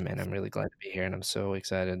all time, and I'm really glad to be here, and I'm so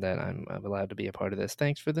excited that I'm allowed to be a part of this.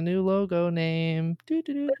 Thanks for the new logo name.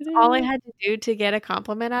 That's all I had to do to get a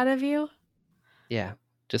compliment out of you? Yeah,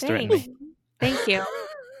 just threaten me. Thank you.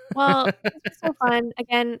 Well, this was so fun.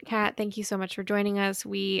 Again, Kat, thank you so much for joining us.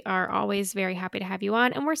 We are always very happy to have you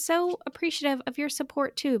on, and we're so appreciative of your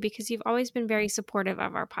support too, because you've always been very supportive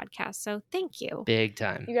of our podcast. So thank you. Big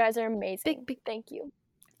time. You guys are amazing. Big thank you.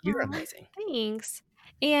 You're amazing. Thanks.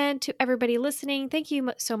 And to everybody listening, thank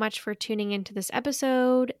you so much for tuning into this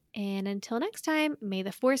episode. And until next time, may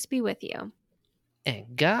the Force be with you.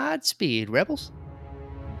 And Godspeed, Rebels.